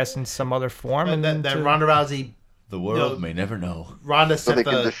women, I guess, in some other form. And that Ronda Rousey... The world may never know. Ronda so they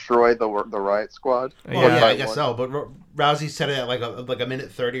can destroy the Riot Squad? Well, yeah, I guess so. But Rousey said it at like a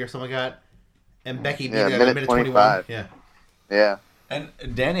minute 30 or something like that. And Becky beat it at a minute 21. Yeah. And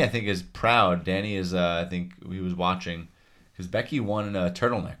Danny, I think, is proud. Danny is, I think, he was watching because Becky won a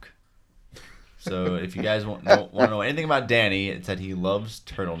turtleneck. So if you guys want to know anything about Danny, it's that he loves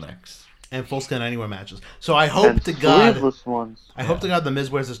turtlenecks and full skin anywhere matches. So I hope to God, ones. I hope to God the Miz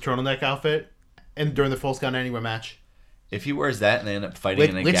wears his turtleneck outfit and during the full skin anywhere match. If he wears that and they end up fighting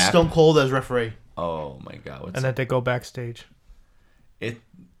in a with gap, Stone Cold as referee. Oh my God! And then they go backstage. In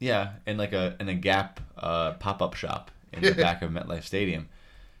a Gap pop-up shop in the back of MetLife Stadium.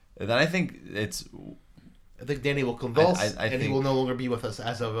 Then I think it's. I think Danny will convulse, and he will no longer be with us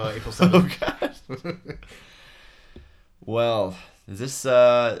as of April 7th. Oh God. Well, is this?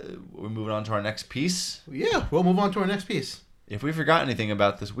 We're moving on to our next piece. Yeah, we'll move on to our next piece. If we forgot anything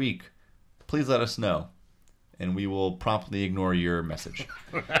about this week, please let us know, and we will promptly ignore your message.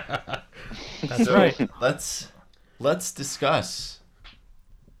 That's right. Let's discuss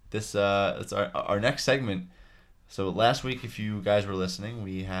this. It's our next segment. So last week, if you guys were listening,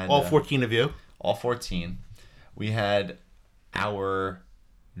 we had all 14 of you. All 14. We had our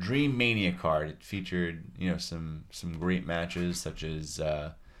Dream Mania card. It featured, some great matches such as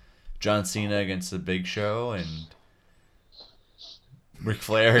John Cena against the Big Show and Ric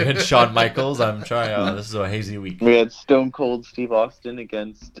Flair against Shawn Michaels. I'm trying. This is a hazy week. We had Stone Cold Steve Austin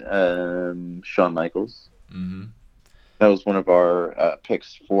against Shawn Michaels. Mm-hmm. That was one of our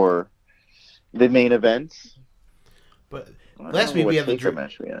picks for the main events. But last week we had the dream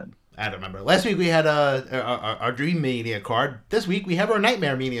match we had. I don't remember. Last week we had our Dream Mania card. This week we have our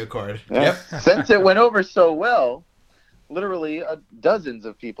Nightmare Mania card. Yep. Since it went over so well, literally dozens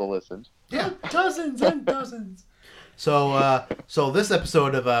of people listened. Yeah, dozens and dozens. So this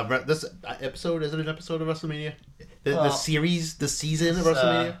episode of is it an episode of WrestleMania? The series, the season of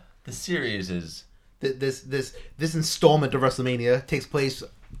WrestleMania. The series is this installment of WrestleMania takes place.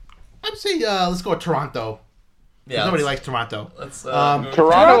 I would say let's go to Toronto. Yeah, Nobody let's- likes Toronto. Let's Um, go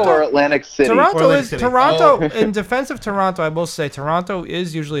Toronto Toronto- or Atlantic City? Toronto Atlantic is City. Toronto. Oh. In defense of Toronto, I will say Toronto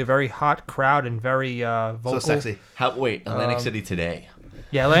is usually a very hot crowd and very vocal. So sexy. Wait, Atlantic City today.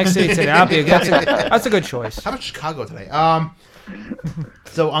 Yeah, Atlantic City today. That's a good choice. How about Chicago today?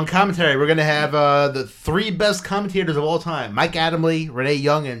 So on commentary, we're gonna have the three best commentators of all time: Mike Adamle, Renee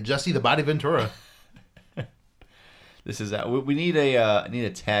Young, and Jesse the Body Ventura. This is we need a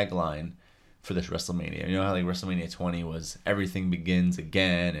tagline for this WrestleMania. You know how like WrestleMania 20 was everything begins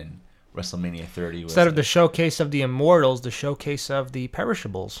again, and WrestleMania 30 was Instead of the showcase of the immortals, the showcase of the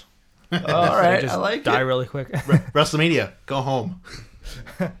perishables. all They right, just I like die it. really quick. WrestleMania, go home.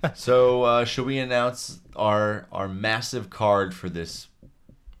 So should we announce our massive card for this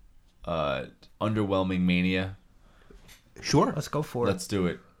underwhelming Mania? Sure. Let's go for it. Let's do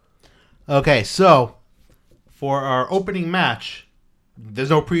it. Okay, so for our opening match, there's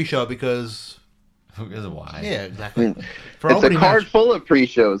no pre-show because Because why? yeah, exactly. For our It's a opening card match, full of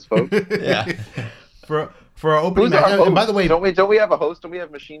pre-shows, folks. Yeah. for our opening Who's our match. host? And by the way, don't we have a host? Don't we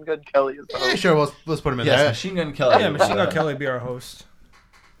have Machine Gun Kelly as the yeah, host? sure, let's put him in Yes, there. Machine Gun Kelly. Yeah, Machine Gun Kelly be our host.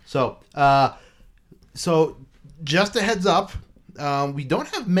 So, just a heads up, we don't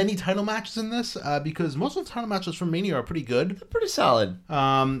have many title matches in this because most of the title matches from Mania are pretty good, Pretty solid.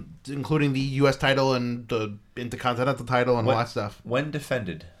 including the U.S. title and the Intercontinental title and all that stuff When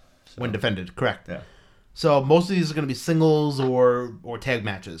defended. So, when defended. Correct. Yeah. So most of these are going to be singles or tag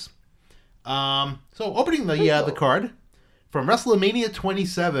matches. So opening the card from WrestleMania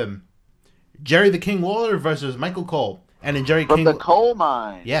 27, Jerry the King Lawler versus Michael Cole, and in Jerry From King, the coal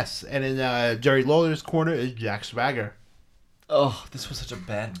mine. yes, and in Jerry Lawler's corner is Jack Swagger. Oh, this was such a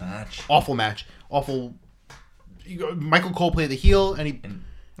bad match. Awful match. Awful. Michael Cole played the heel,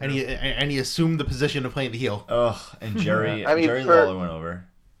 and he assumed the position of playing the heel. Oh, and Jerry I mean, Jerry for- Lawler went over.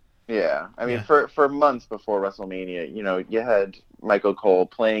 Yeah, I mean, Yeah. for months before WrestleMania, you had Michael Cole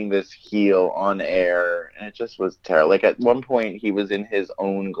playing this heel on air, and it just was terrible. Like at one point, he was in his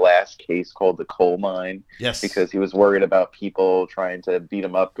own glass case called the Coal Mine Yes. because he was worried about people trying to beat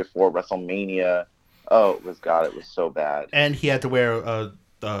him up before WrestleMania. Oh, it was so bad. And he had to wear a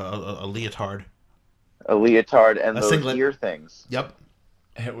leotard. A leotard and A those singlet. ear things. Yep.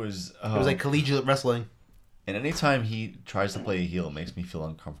 It was. It was like collegiate wrestling. And anytime he tries to play a heel, it makes me feel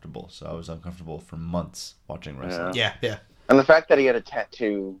uncomfortable. So I was uncomfortable for months watching wrestling. Yeah, yeah. And the fact that he had a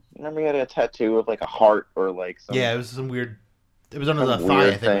tattoo. Remember, he had a tattoo of like a heart or like some, Yeah, it was some weird. It was under the some thigh, I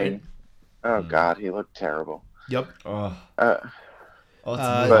weird think. thing. Right? Oh God, he looked terrible. Yep. Oh, Uh, let's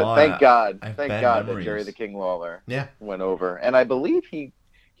Uh, move but on. thank God I have that bad memories. Jerry the King Lawler Yeah. went over, and I believe he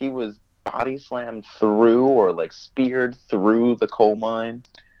was body slammed through or like speared through the coal mine.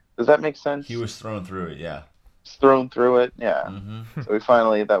 Does that make sense? He was thrown through it. Yeah. thrown through it. Yeah. Mm-hmm.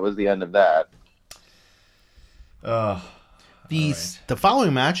 So that was the end of that. Oh. The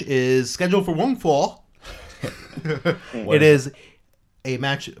following match is scheduled for one fall. What It is a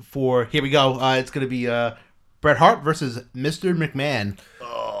match for. Here we go. It's going to be Bret Hart versus Mr. McMahon.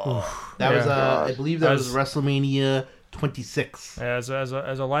 That was, Yeah. I believe, that That was was- WrestleMania 26. As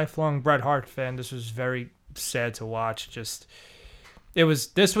a lifelong Bret Hart fan, this was very sad to watch.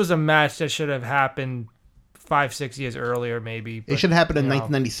 This was a match that should have happened 5-6 years earlier, maybe. It but, should happen in you know,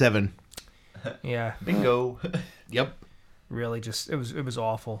 1997. Yeah, Bingo. Yep. really, it was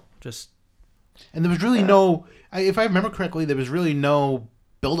awful. And there was really no. If I remember correctly, there was really no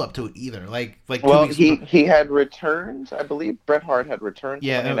build up to it either. Like 2 Well, weeks. he had returned. I believe Bret Hart had returned to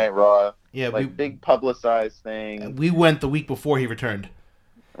Yeah, Monday Night Raw. Yeah, Like big publicized thing. we went the week before he returned,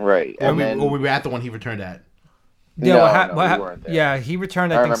 Right. or And we, then or we were at the one he returned at. Yeah, No, what we weren't there. yeah, he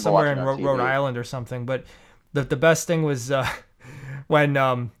returned, I I think, remember somewhere in watching Rhode on TV. Island or something. But the best thing was when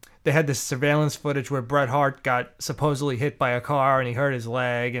they had this surveillance footage where Bret Hart got supposedly hit by a car and he hurt his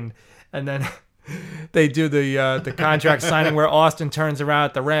leg, and then they do the contract signing where Austin turns around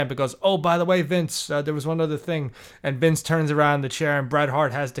at the ramp and goes, "Oh, by the way, Vince, there was one other thing." And Vince turns around in the chair and Bret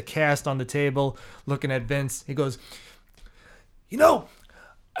Hart has the cast on the table looking at Vince. He goes,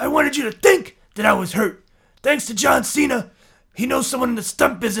 "I wanted you to think that I was hurt. Thanks to John Cena, he knows someone in the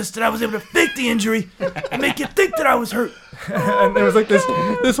stunt business that I was able to fake the injury and make you think that I was hurt." And there was like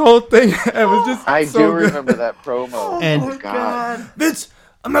this whole thing. It was just I so do good. remember that promo. And- oh God. "Vince,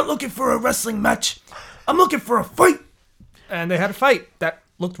 I'm not looking for a wrestling match. I'm looking for a fight." And they had a fight that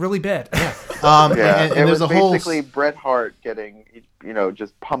looked really bad. Yeah, and it there's was a whole. basically Bret Hart getting,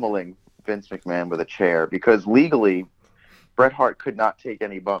 just pummeling Vince McMahon with a chair because legally, Bret Hart could not take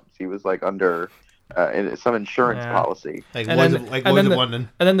any bumps. He was like under some insurance Yeah. policy. Like And Lloyd's, then- like and Lloyd's then of London.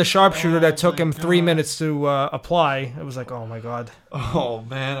 And then the sharpshooter that took my him 3 God. minutes to apply. It was like, oh my god. Oh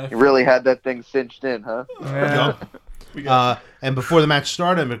man, You really had that thing cinched in, huh? Yeah. And before the match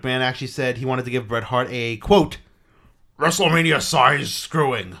started, McMahon actually said he wanted to give Bret Hart a, quote, WrestleMania size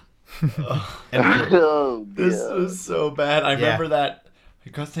screwing. And Oh, this yeah. was so bad. I Yeah. remember that.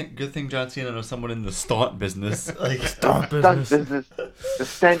 Good thing John Cena knows someone in the stunt business. Like Stunt Stunt business. business. The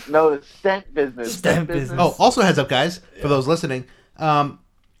stent business. Stent business. oh, also heads up, guys, for those listening.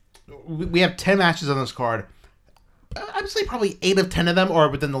 We have 10 matches on this card. I'd say probably 8 of 10 of them are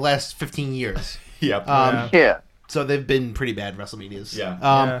within the last 15 years. yep. Yeah. So they've been pretty bad WrestleManias. Yeah.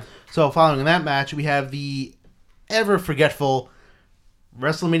 Yeah. So following that match, we have the ever forgetful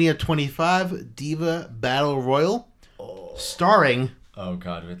WrestleMania 25 Diva Battle Royal, starring. Oh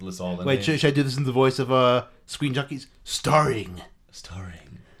god, we list all the Wait, names. should I do this in the voice of Screen Junkies? Starring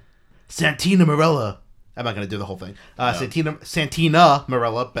Santina Marella. I'm not going to do the whole thing. Santina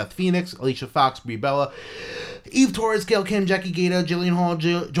Marella, Beth Phoenix, Alicia Fox, Brie Bella, Eve Torres, Gail Kim, Jackie Gaeta, Jillian Hall,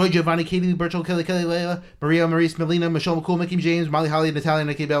 Joy Giovanni, Katie Burchill, Kelly Layla, Maria Maurice, Melina, Michelle McCool, Mickey James, Molly Holly, Natalia,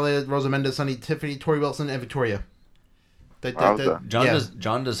 Nikki Bella, Rosa Mendes, Sunny Tiffany, Tori Wilson, and Victoria. Wowza.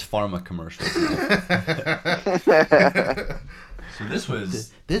 John does pharma commercials. So this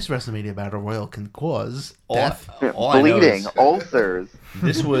was This WrestleMania Battle Royal can cause all, death, all I know Bleeding, is ulcers.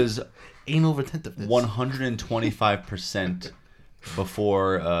 this was anal retentiveness. 125%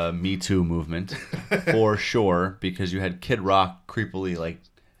 before Me Too movement, for sure, because you had Kid Rock creepily like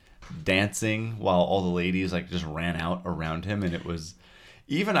dancing while all the ladies like just ran out around him, and it was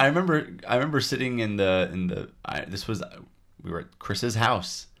even. I remember sitting in the. We were at Chris's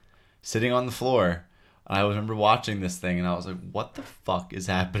house, sitting on the floor. I remember watching this thing, and I was like, "What the fuck is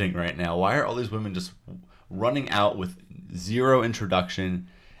happening right now? Why are all these women just running out with zero introduction?"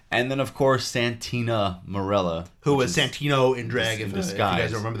 And then, of course, Santina Marella, Who which was is- Santino in drag, in if you disguise.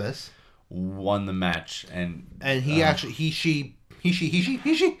 guys don't remember this. won the match, and He actually he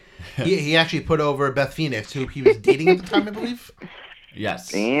actually put over Beth Phoenix, who he was dating at the time, I believe.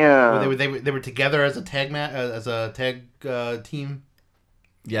 yes, Damn. They were together as a tag team.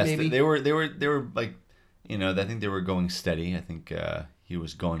 yes, maybe. they were like, I think they were going steady. I think he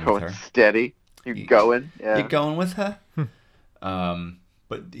was going with Going her. steady. You're going. Yeah. You going with her?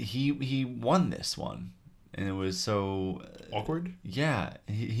 But he won this one, and it was so Awkward. yeah.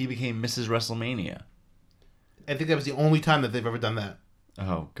 He became Mrs. WrestleMania. I think that was the only time that they've ever done that.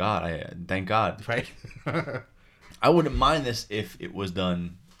 Oh God! Thank God. Right? I wouldn't mind this if it was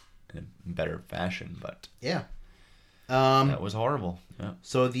done in a better fashion, but Yeah. that was horrible. Yeah.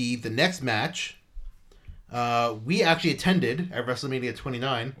 So the next match, we actually attended at WrestleMania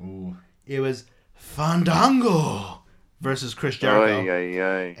 29. Ooh. It was Fandango versus Chris Jericho. Ay, ay,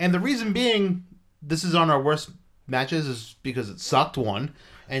 ay. And the reason being, this is on our worst matches, is because it sucked, one.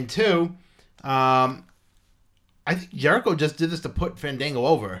 And two, I think Jericho just did this to put Fandango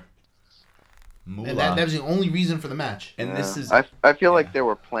over. Moolah. And that was the only reason for the match. And this is I feel like there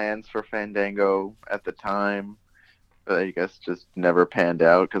were plans for Fandango at the time, but I guess just never panned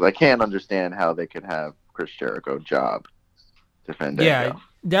out because I can't understand how they could have Chris Jericho job to Fandango. Yeah,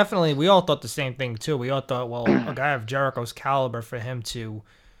 definitely. We all thought the same thing too. We all thought, well, a guy of Jericho's caliber, for him to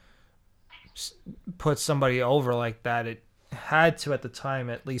put somebody over like that, it had to, at the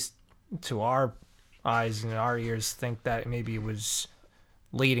time, at least to our eyes and our ears, think that maybe it was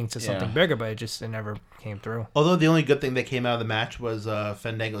leading to something Yeah. bigger, but it never came through. Although the only good thing that came out of the match was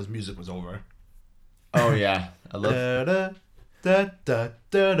Fandango's music was over. oh yeah, I love Da, da, da,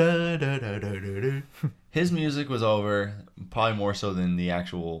 da, da, da, da, da, da. his music was over, probably more so than the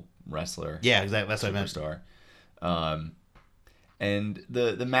actual wrestler. Yeah, exactly. That's what I meant. Superstar. And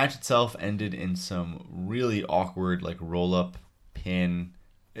the match itself ended in some really awkward like roll up pin.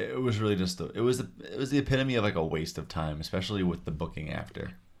 It was really just it was the epitome of like a waste of time, especially with the booking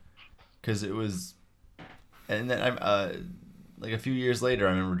after, because it was. And then like a few years later,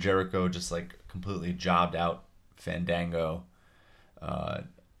 I remember Jericho just like completely jobbed out Fandango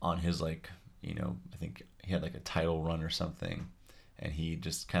on his I think he had like a title run or something, and he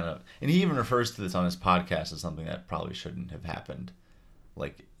just kind of, and he even refers to this on his podcast as something that probably shouldn't have happened,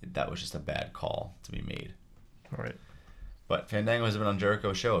 like that was just a bad call to be made. Right. But Fandango has been on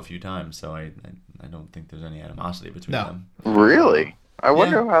Jericho's show a few times, so I don't think there's any animosity between No. them. Really? I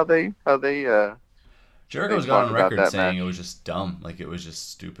wonder how they Jericho's They gone on talked about record that saying match. it was just dumb, like it was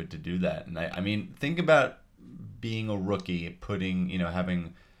just stupid to do that. And I mean, think about being a rookie, putting,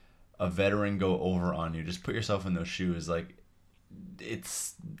 having a veteran go over on you. Just put yourself in those shoes. Like,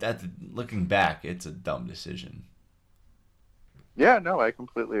 looking back, it's a dumb decision. Yeah, no, I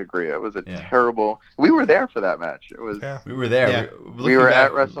completely agree. It was a Yeah. terrible. We were there for that match. It was. Yeah. We were there. Yeah. We were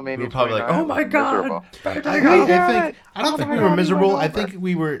at WrestleMania. We were probably like, 29. "Oh my It was god!" miserable. back to I, the I, go. I think I don't Oh think my we were God, miserable. we went I over. think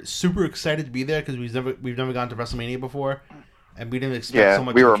we were super excited to be there because we've never gone to WrestleMania before, and we didn't expect Yeah, so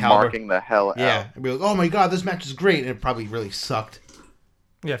much. we of the were caliber. marking the hell Yeah, out. and we were like, "Oh my god, this match is great," and it probably really sucked.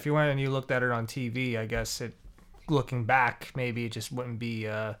 Yeah, if you went and you looked at it on TV, I guess looking back, maybe it just wouldn't be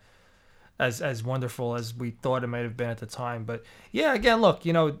as wonderful as we thought it might have been at the time. But yeah, again, look,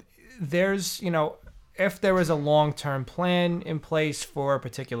 there's, if there was a long-term plan in place for a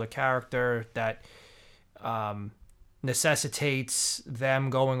particular character that necessitates them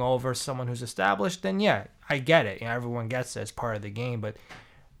going over someone who's established, then yeah, I get it. Everyone gets it as part of the game, but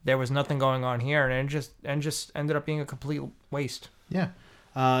there was nothing going on here, and it just ended up being a complete waste. Yeah.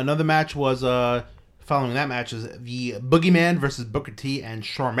 Another match was following that match is the Boogeyman versus Booker T and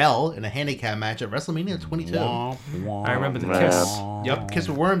Sharmell in a handicap match at WrestleMania 22. I remember the Man. kiss. Yep, Kiss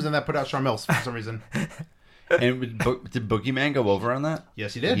with Worms, and that put out Sharmell for some reason. And did Boogeyman go over on that?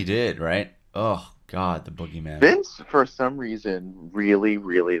 Yes, he did. He did, right? Oh God, the Boogeyman. Vince, for some reason, really,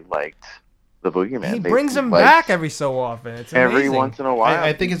 really liked the Boogeyman. He They brings him liked back every so often. It's amazing. every once in a while.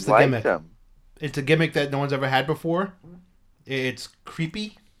 I think he it's the liked gimmick. him. It's a gimmick that no one's ever had before. It's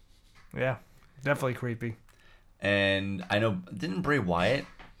creepy. Yeah, definitely creepy. And I know, didn't Bray Wyatt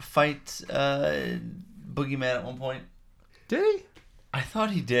fight Boogeyman at one point? Did he? I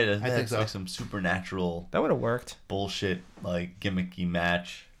thought he did. I think That's so. like some supernatural That would have worked. bullshit, like gimmicky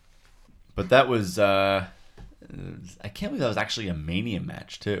match. But that was, I can't believe that was actually a Mania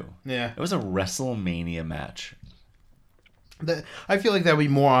match too. Yeah. It was a WrestleMania match. I feel like that would be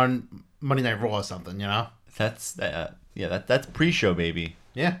more on Monday Night Raw or something, That's that's pre-show, baby.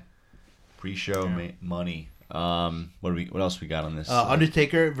 Yeah. Pre-show money. What else we got on this?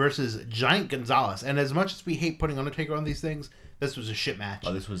 Undertaker versus Giant Gonzalez. And as much as we hate putting Undertaker on these things, this was a shit match.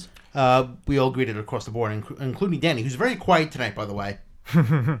 This was We all agreed it across the board, including Danny, who's very quiet tonight, by the way.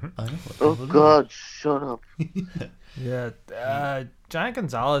 Oh God, shut up! Yeah, Giant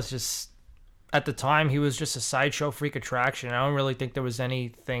Gonzalez just at the time he was just a sideshow freak attraction. I don't really think there was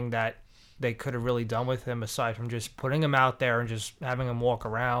anything that they could have really done with him aside from just putting him out there and just having him walk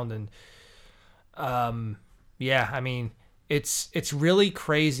around. And yeah, I mean, it's really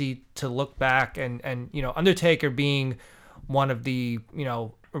crazy to look back and Undertaker being one of the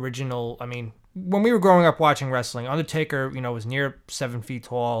original. I mean, when we were growing up watching wrestling, Undertaker was near 7 feet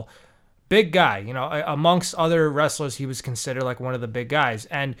tall. Big guy, amongst other wrestlers, he was considered like one of the big guys.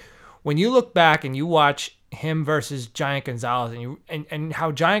 And when you look back and you watch him versus Giant Gonzalez, and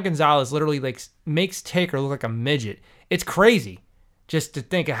how Giant Gonzalez literally like makes Taker look like a midget, it's crazy just to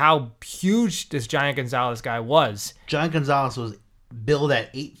think of how huge this Giant Gonzalez guy was. Giant Gonzalez was billed at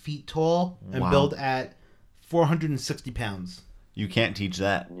 8 feet tall and Wow. billed at 460 pounds. you can't teach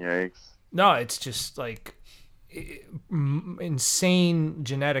that. Yikes! No, it's just like insane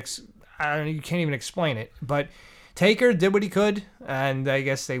genetics. You can't even explain it. But Taker did what he could, and I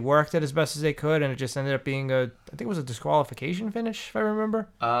guess they worked it as best as they could, and it just ended up being I think it was a disqualification finish, if I remember.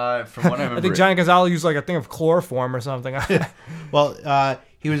 From what I remember, I think Giant Gonzalez used like a thing of chloroform or something. Well,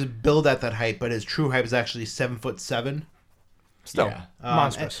 he was billed at that height, but his true height was actually 7'7". Still, Yeah.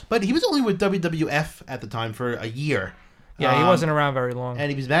 monstrous. But he was only with WWF at the time for a year. Yeah, he wasn't around very long. And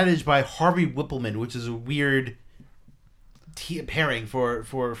he was managed by Harvey Whippleman, which is a weird pairing for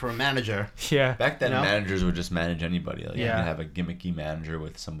a manager. Yeah, back then, You know? managers would just manage anybody. Like, you Yeah. could have a gimmicky manager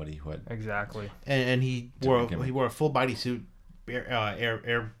with somebody who had. exactly. And he Different wore a full body suit,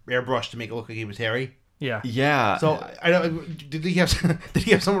 airbrushed to make it look like he was hairy. Yeah. Yeah. So I don't. Did he have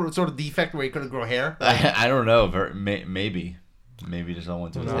some sort of defect where he couldn't grow hair? I don't know. Maybe just all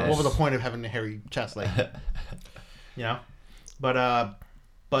went to his No. head. What was the point of having a hairy chest, like, But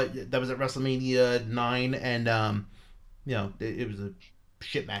that was at WrestleMania 9, and it was a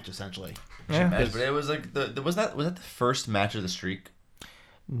shit match essentially. Yeah. Match, but it was like was that the first match of the streak?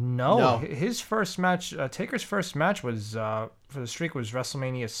 No, No. his first match, Taker's first match was for the streak was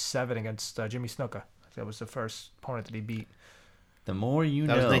WrestleMania 7 against Jimmy Snuka. That was the first opponent that he beat. The more you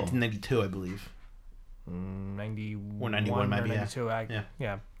That know. was 1992, I believe. 91 Or 91 maybe, yeah. 92.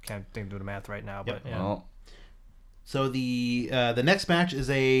 Yeah. Can't think do the math right now, but Yep. yeah. Well, So the next match is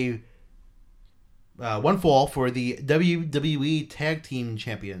a one fall for the WWE Tag Team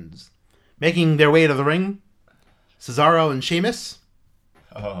Champions, making their way to the ring. Cesaro and Sheamus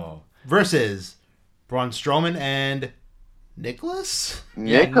oh, versus Braun Strowman and Nicholas.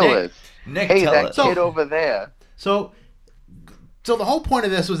 Yeah, Nicholas, Nick, hey, tell that us. kid over there. So the whole point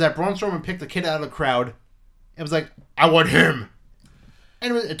of this was that Braun Strowman picked the kid out of the crowd and was like, "I want him."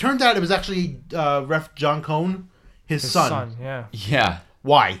 And it turns out it was actually ref John Cone. His His son. Yeah. Yeah.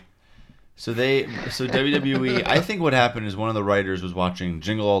 Why? So WWE. I think what happened is one of the writers was watching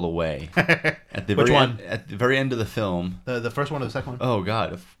Jingle All the Way at the Which very one? at the very end of the film. The first one or the second one? Oh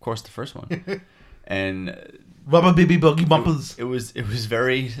God! Of course, the first one. And Rubber baby boogie bumpers. it was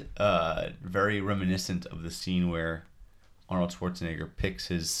very very reminiscent of the scene where Arnold Schwarzenegger picks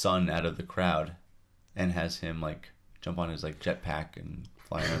his son out of the crowd and has him like jump on his like jetpack and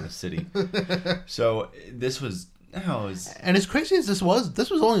fly around the city. So this was And as crazy as this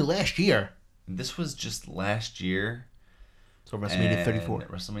was only last year. this was just last year. So WrestleMania and 34.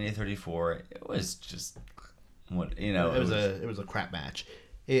 WrestleMania 34. It was just what It was a crap match.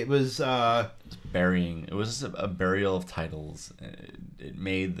 It was burying. It was just a burial of titles. It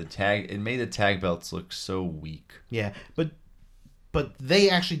made the tag belts look so weak. yeah, but they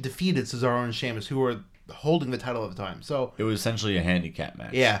actually defeated Cesaro and Sheamus, who were holding the title at the time. So It was essentially a handicap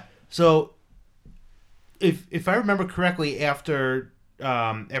match. yeah. So if I remember correctly, after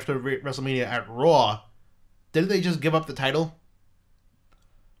WrestleMania at Raw, didn't they just give up the title?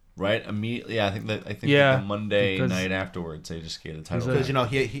 Right. Immediately. Yeah, I think Yeah, the Monday because- night afterwards they just gave the title. Because, Because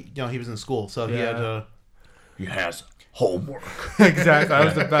back. he was in school, so he Yeah. had to. He has homework. Exactly. That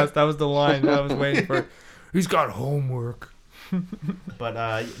was the best. That was the line I was waiting for. He's got homework. But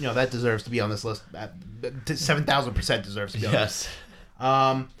that deserves to be on this list. 7,000% deserves to be on this.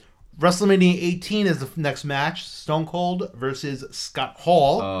 Yes. WrestleMania 18 is the next match. Stone Cold versus Scott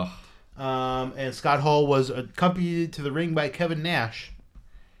Hall. And Scott Hall was accompanied to the ring by Kevin Nash.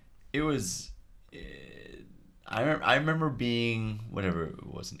 It was. I remember being whatever it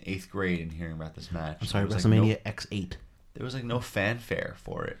was in 8th grade and hearing about this match. I'm sorry, There was, WrestleMania like, X8. there was like no fanfare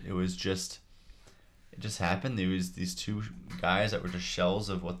for it. It was just. It just happened. There was these two guys that were just shells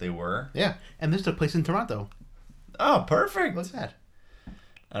of what they were. Yeah, and this took place in Toronto. Oh, perfect. What's that?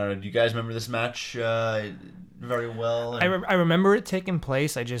 I don't know. Do you guys remember this match very well? I remember it taking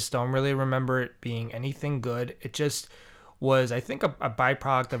place. I just don't really remember it being anything good. It just was, I think, a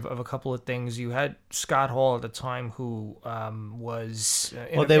byproduct of a couple of things. You had Scott Hall at the time, who was...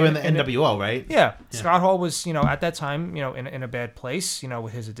 They were in the NWO, right? Yeah. Scott Hall was, at that time, in a bad place,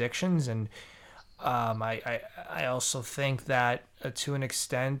 with his addictions. And I also think that, to an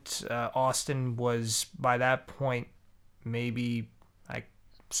extent, Austin was, by that point, maybe...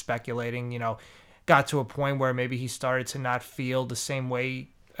 speculating, got to a point where maybe he started to not feel the same way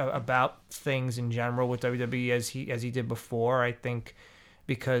about things in general with WWE as he did before. I think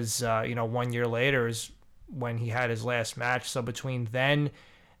because 1 year later is when he had his last match. So between then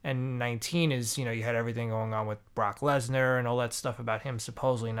and 19 is you had everything going on with Brock Lesnar and all that stuff about him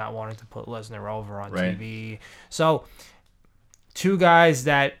supposedly not wanting to put Lesnar over on Right. TV. So two guys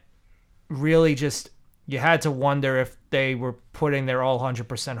that really just you had to wonder if they were putting their all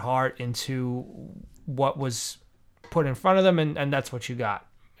 100% heart into what was put in front of them, and that's what you got.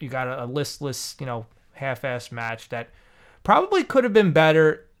 You got a listless, half-assed match that probably could have been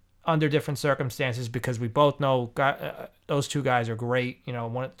better under different circumstances because we both know those two guys are great.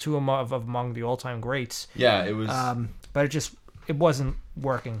 Two of among the all-time greats. Yeah, it was. But it wasn't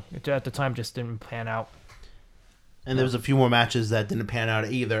working. It, at the time, just didn't pan out. And there was a few more matches that didn't pan out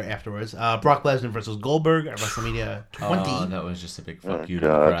either afterwards. Brock Lesnar versus Goldberg at WrestleMania 20. Oh, that was just a big fuck Oh, you to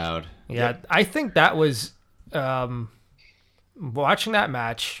the God. crowd. Yeah, I think that was watching that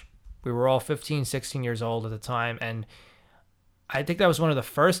match. We were all 15, 16 years old at the time, and I think that was one of the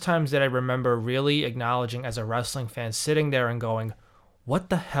first times that I remember really acknowledging as a wrestling fan, sitting there and going, what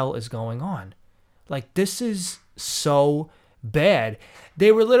the hell is going on? Like, this is so bad.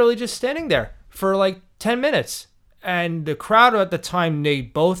 They were literally just standing there for like 10 minutes. And the crowd at the time, they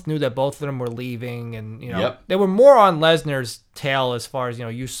both knew that both of them were leaving. And, Yep. they were more on Lesnar's tail as far as,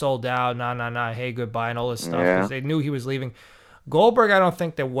 you sold out, nah, hey, goodbye, and all this stuff. Yeah. Because they knew he was leaving. Goldberg, I don't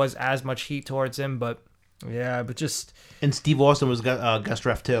think there was as much heat towards him. But, yeah, but just And Steve Austin was guest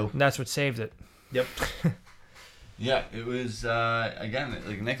ref too. that's what saved it. Yep. Yeah, it was again,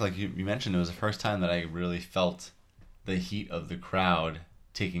 like Nick, like you mentioned, it was the first time that I really felt the heat of the crowd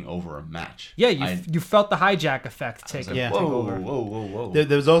taking over a match. Yeah, I you felt the hijack effect was like, take Yeah. whoa, over. whoa.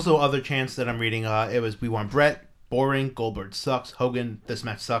 There was also other chants that I'm reading. It was, we want Brett, boring, Goldberg sucks, Hogan, this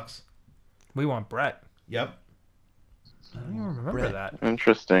match sucks. We want Brett. Yep. I don't even remember Brett. that.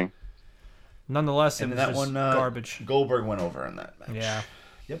 Interesting. Nonetheless, it And was that just one, garbage. Goldberg went over in that match. Yeah.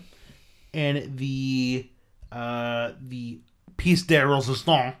 And the piece de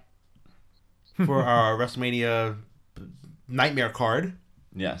resistance for our WrestleMania Nightmare card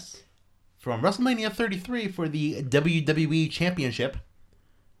Yes. from WrestleMania 33 for the WWE Championship,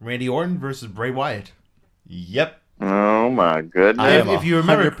 Randy Orton versus Bray Wyatt. Yep. Oh my goodness! I am if you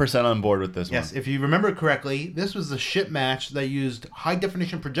remember- 100% on board with this Yes, one. if you remember correctly, this was the ship match that used high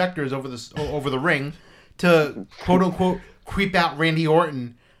definition projectors over the ring to quote unquote creep out Randy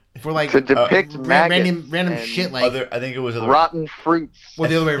Orton for like to depict maggots random and shit like I think it was rotten fruits. or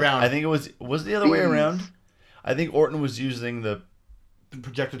the other way around. I think it was the other way Bees. around. I think Orton was using the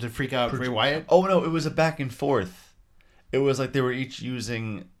projector to freak out Bray Wyatt. Oh no, it was a back and forth. It was like they were each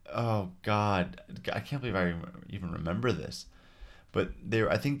using. Oh God, I can't believe I even remember this. But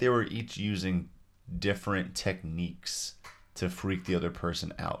I think they were each using different techniques to freak the other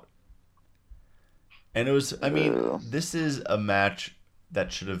person out. And it was. I mean, this is a match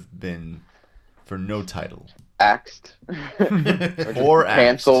that should have been for no title. Axed. Or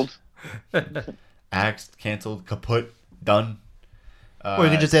Cancelled. Axed, canceled, kaput, done. Or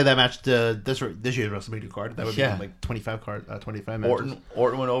you could just say that match to this year's WrestleMania card. That would be Yeah. like 25 matches.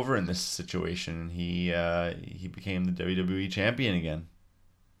 Orton went over in this situation. He became the WWE champion again.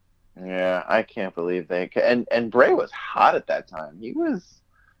 Yeah, I can't believe they and Bray was hot at that time. He was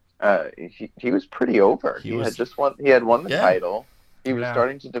he was pretty over. He had won the Yeah. title. He was Yeah.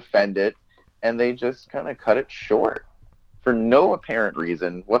 starting to defend it, and they just kind of cut it short for no apparent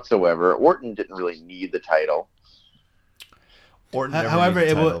reason whatsoever. Orton didn't really need the title. Orton never However,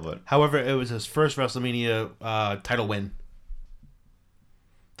 needed the it title, was but however it was his first WrestleMania title win,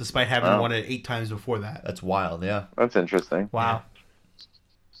 despite having Wow. won it 8 times before that. that's wild. Yeah. That's interesting. Wow.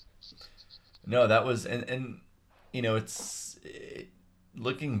 No, that was and you know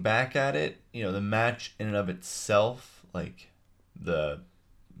looking back at it, you know, the match in and of itself, like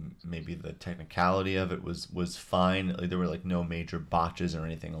maybe the technicality of it was fine. Like, there were like no major botches or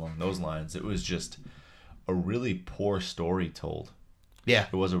anything along those lines. It was just a really poor story told. Yeah.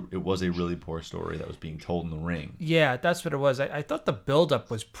 It was a really poor story that was being told in the ring. Yeah, that's what it was. I thought the build-up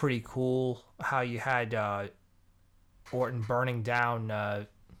was pretty cool. How you had Orton burning down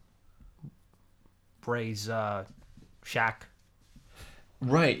Bray's shack.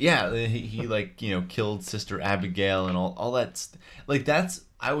 Right, yeah. He like, you know, killed Sister Abigail and all that. Like,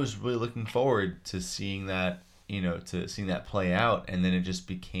 I was really looking forward to seeing that, you know, to seeing that play out, and then it just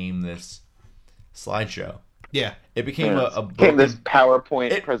became this slideshow. Yeah. It became Became this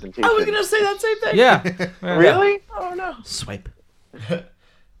PowerPoint presentation. I was gonna say that same thing. Yeah. Really? Oh no. Swipe.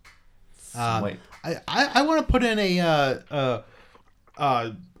 Swipe. I want to put in a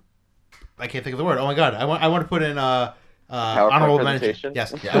I can't think of the word. Oh my god! I want to put in honorable mention. presentation?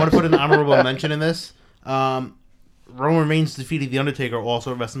 Yes, I want to put an honorable mention in this. Roman Reigns defeated The Undertaker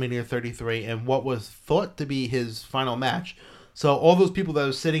also at WrestleMania 33 in what was thought to be his final match. So all those people that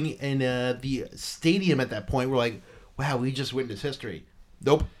were sitting in the stadium at that point were like, "Wow, we just witnessed history."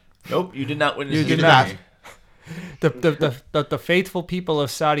 Nope. Nope, you did not witness. You history. did not. The faithful people of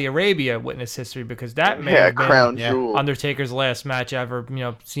Saudi Arabia witnessed history, because that may Yeah, have been crown yeah. jewel. Undertaker's last match ever, you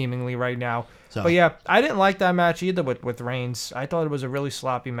know, seemingly right now. So- But yeah, I didn't like that match either with Reigns. I thought it was a really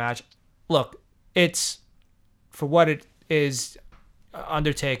sloppy match. Look, it's for what it is.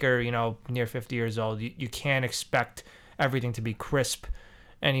 Undertaker, you know, near 50 years old. You can't expect everything to be crisp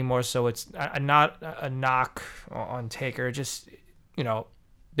anymore. So it's not a knock on Taker. Just, you know,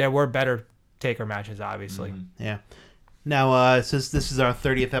 there were better Taker matches, obviously. Yeah. Now, since this is our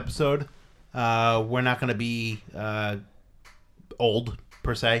 30th episode, we're not going to be old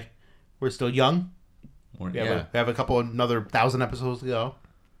per se. We're still young. We have a couple another 1,000 episodes to go.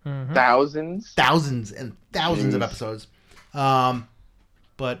 Thousands. Thousands and thousands of Jeez. episodes.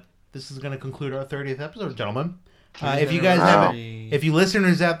 But this is going to conclude our 30th episode, gentlemen. If you guys Wow. if you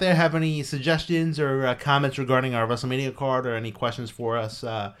listeners out there have any suggestions or comments regarding our WrestleMania card, or any questions for us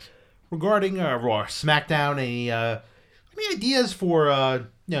regarding Raw, SmackDown, any ideas for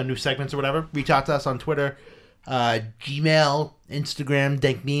new segments or whatever, reach out to us on Twitter, Gmail, Instagram,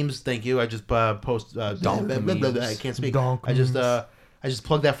 Dank Memes. Thank you. I just post. I can't speak. Donk I just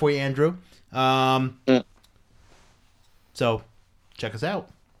plugged that for you, Andrew. So check us out.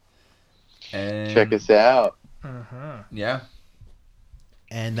 And Check us out. Yeah.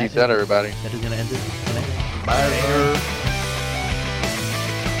 And Peace out, everybody. That is going to end it tonight. Bye.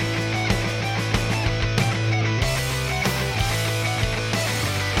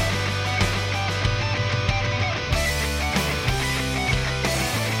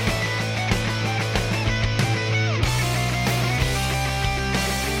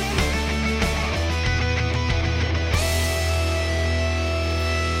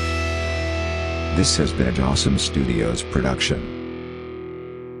 This has been a Awesome Studios production.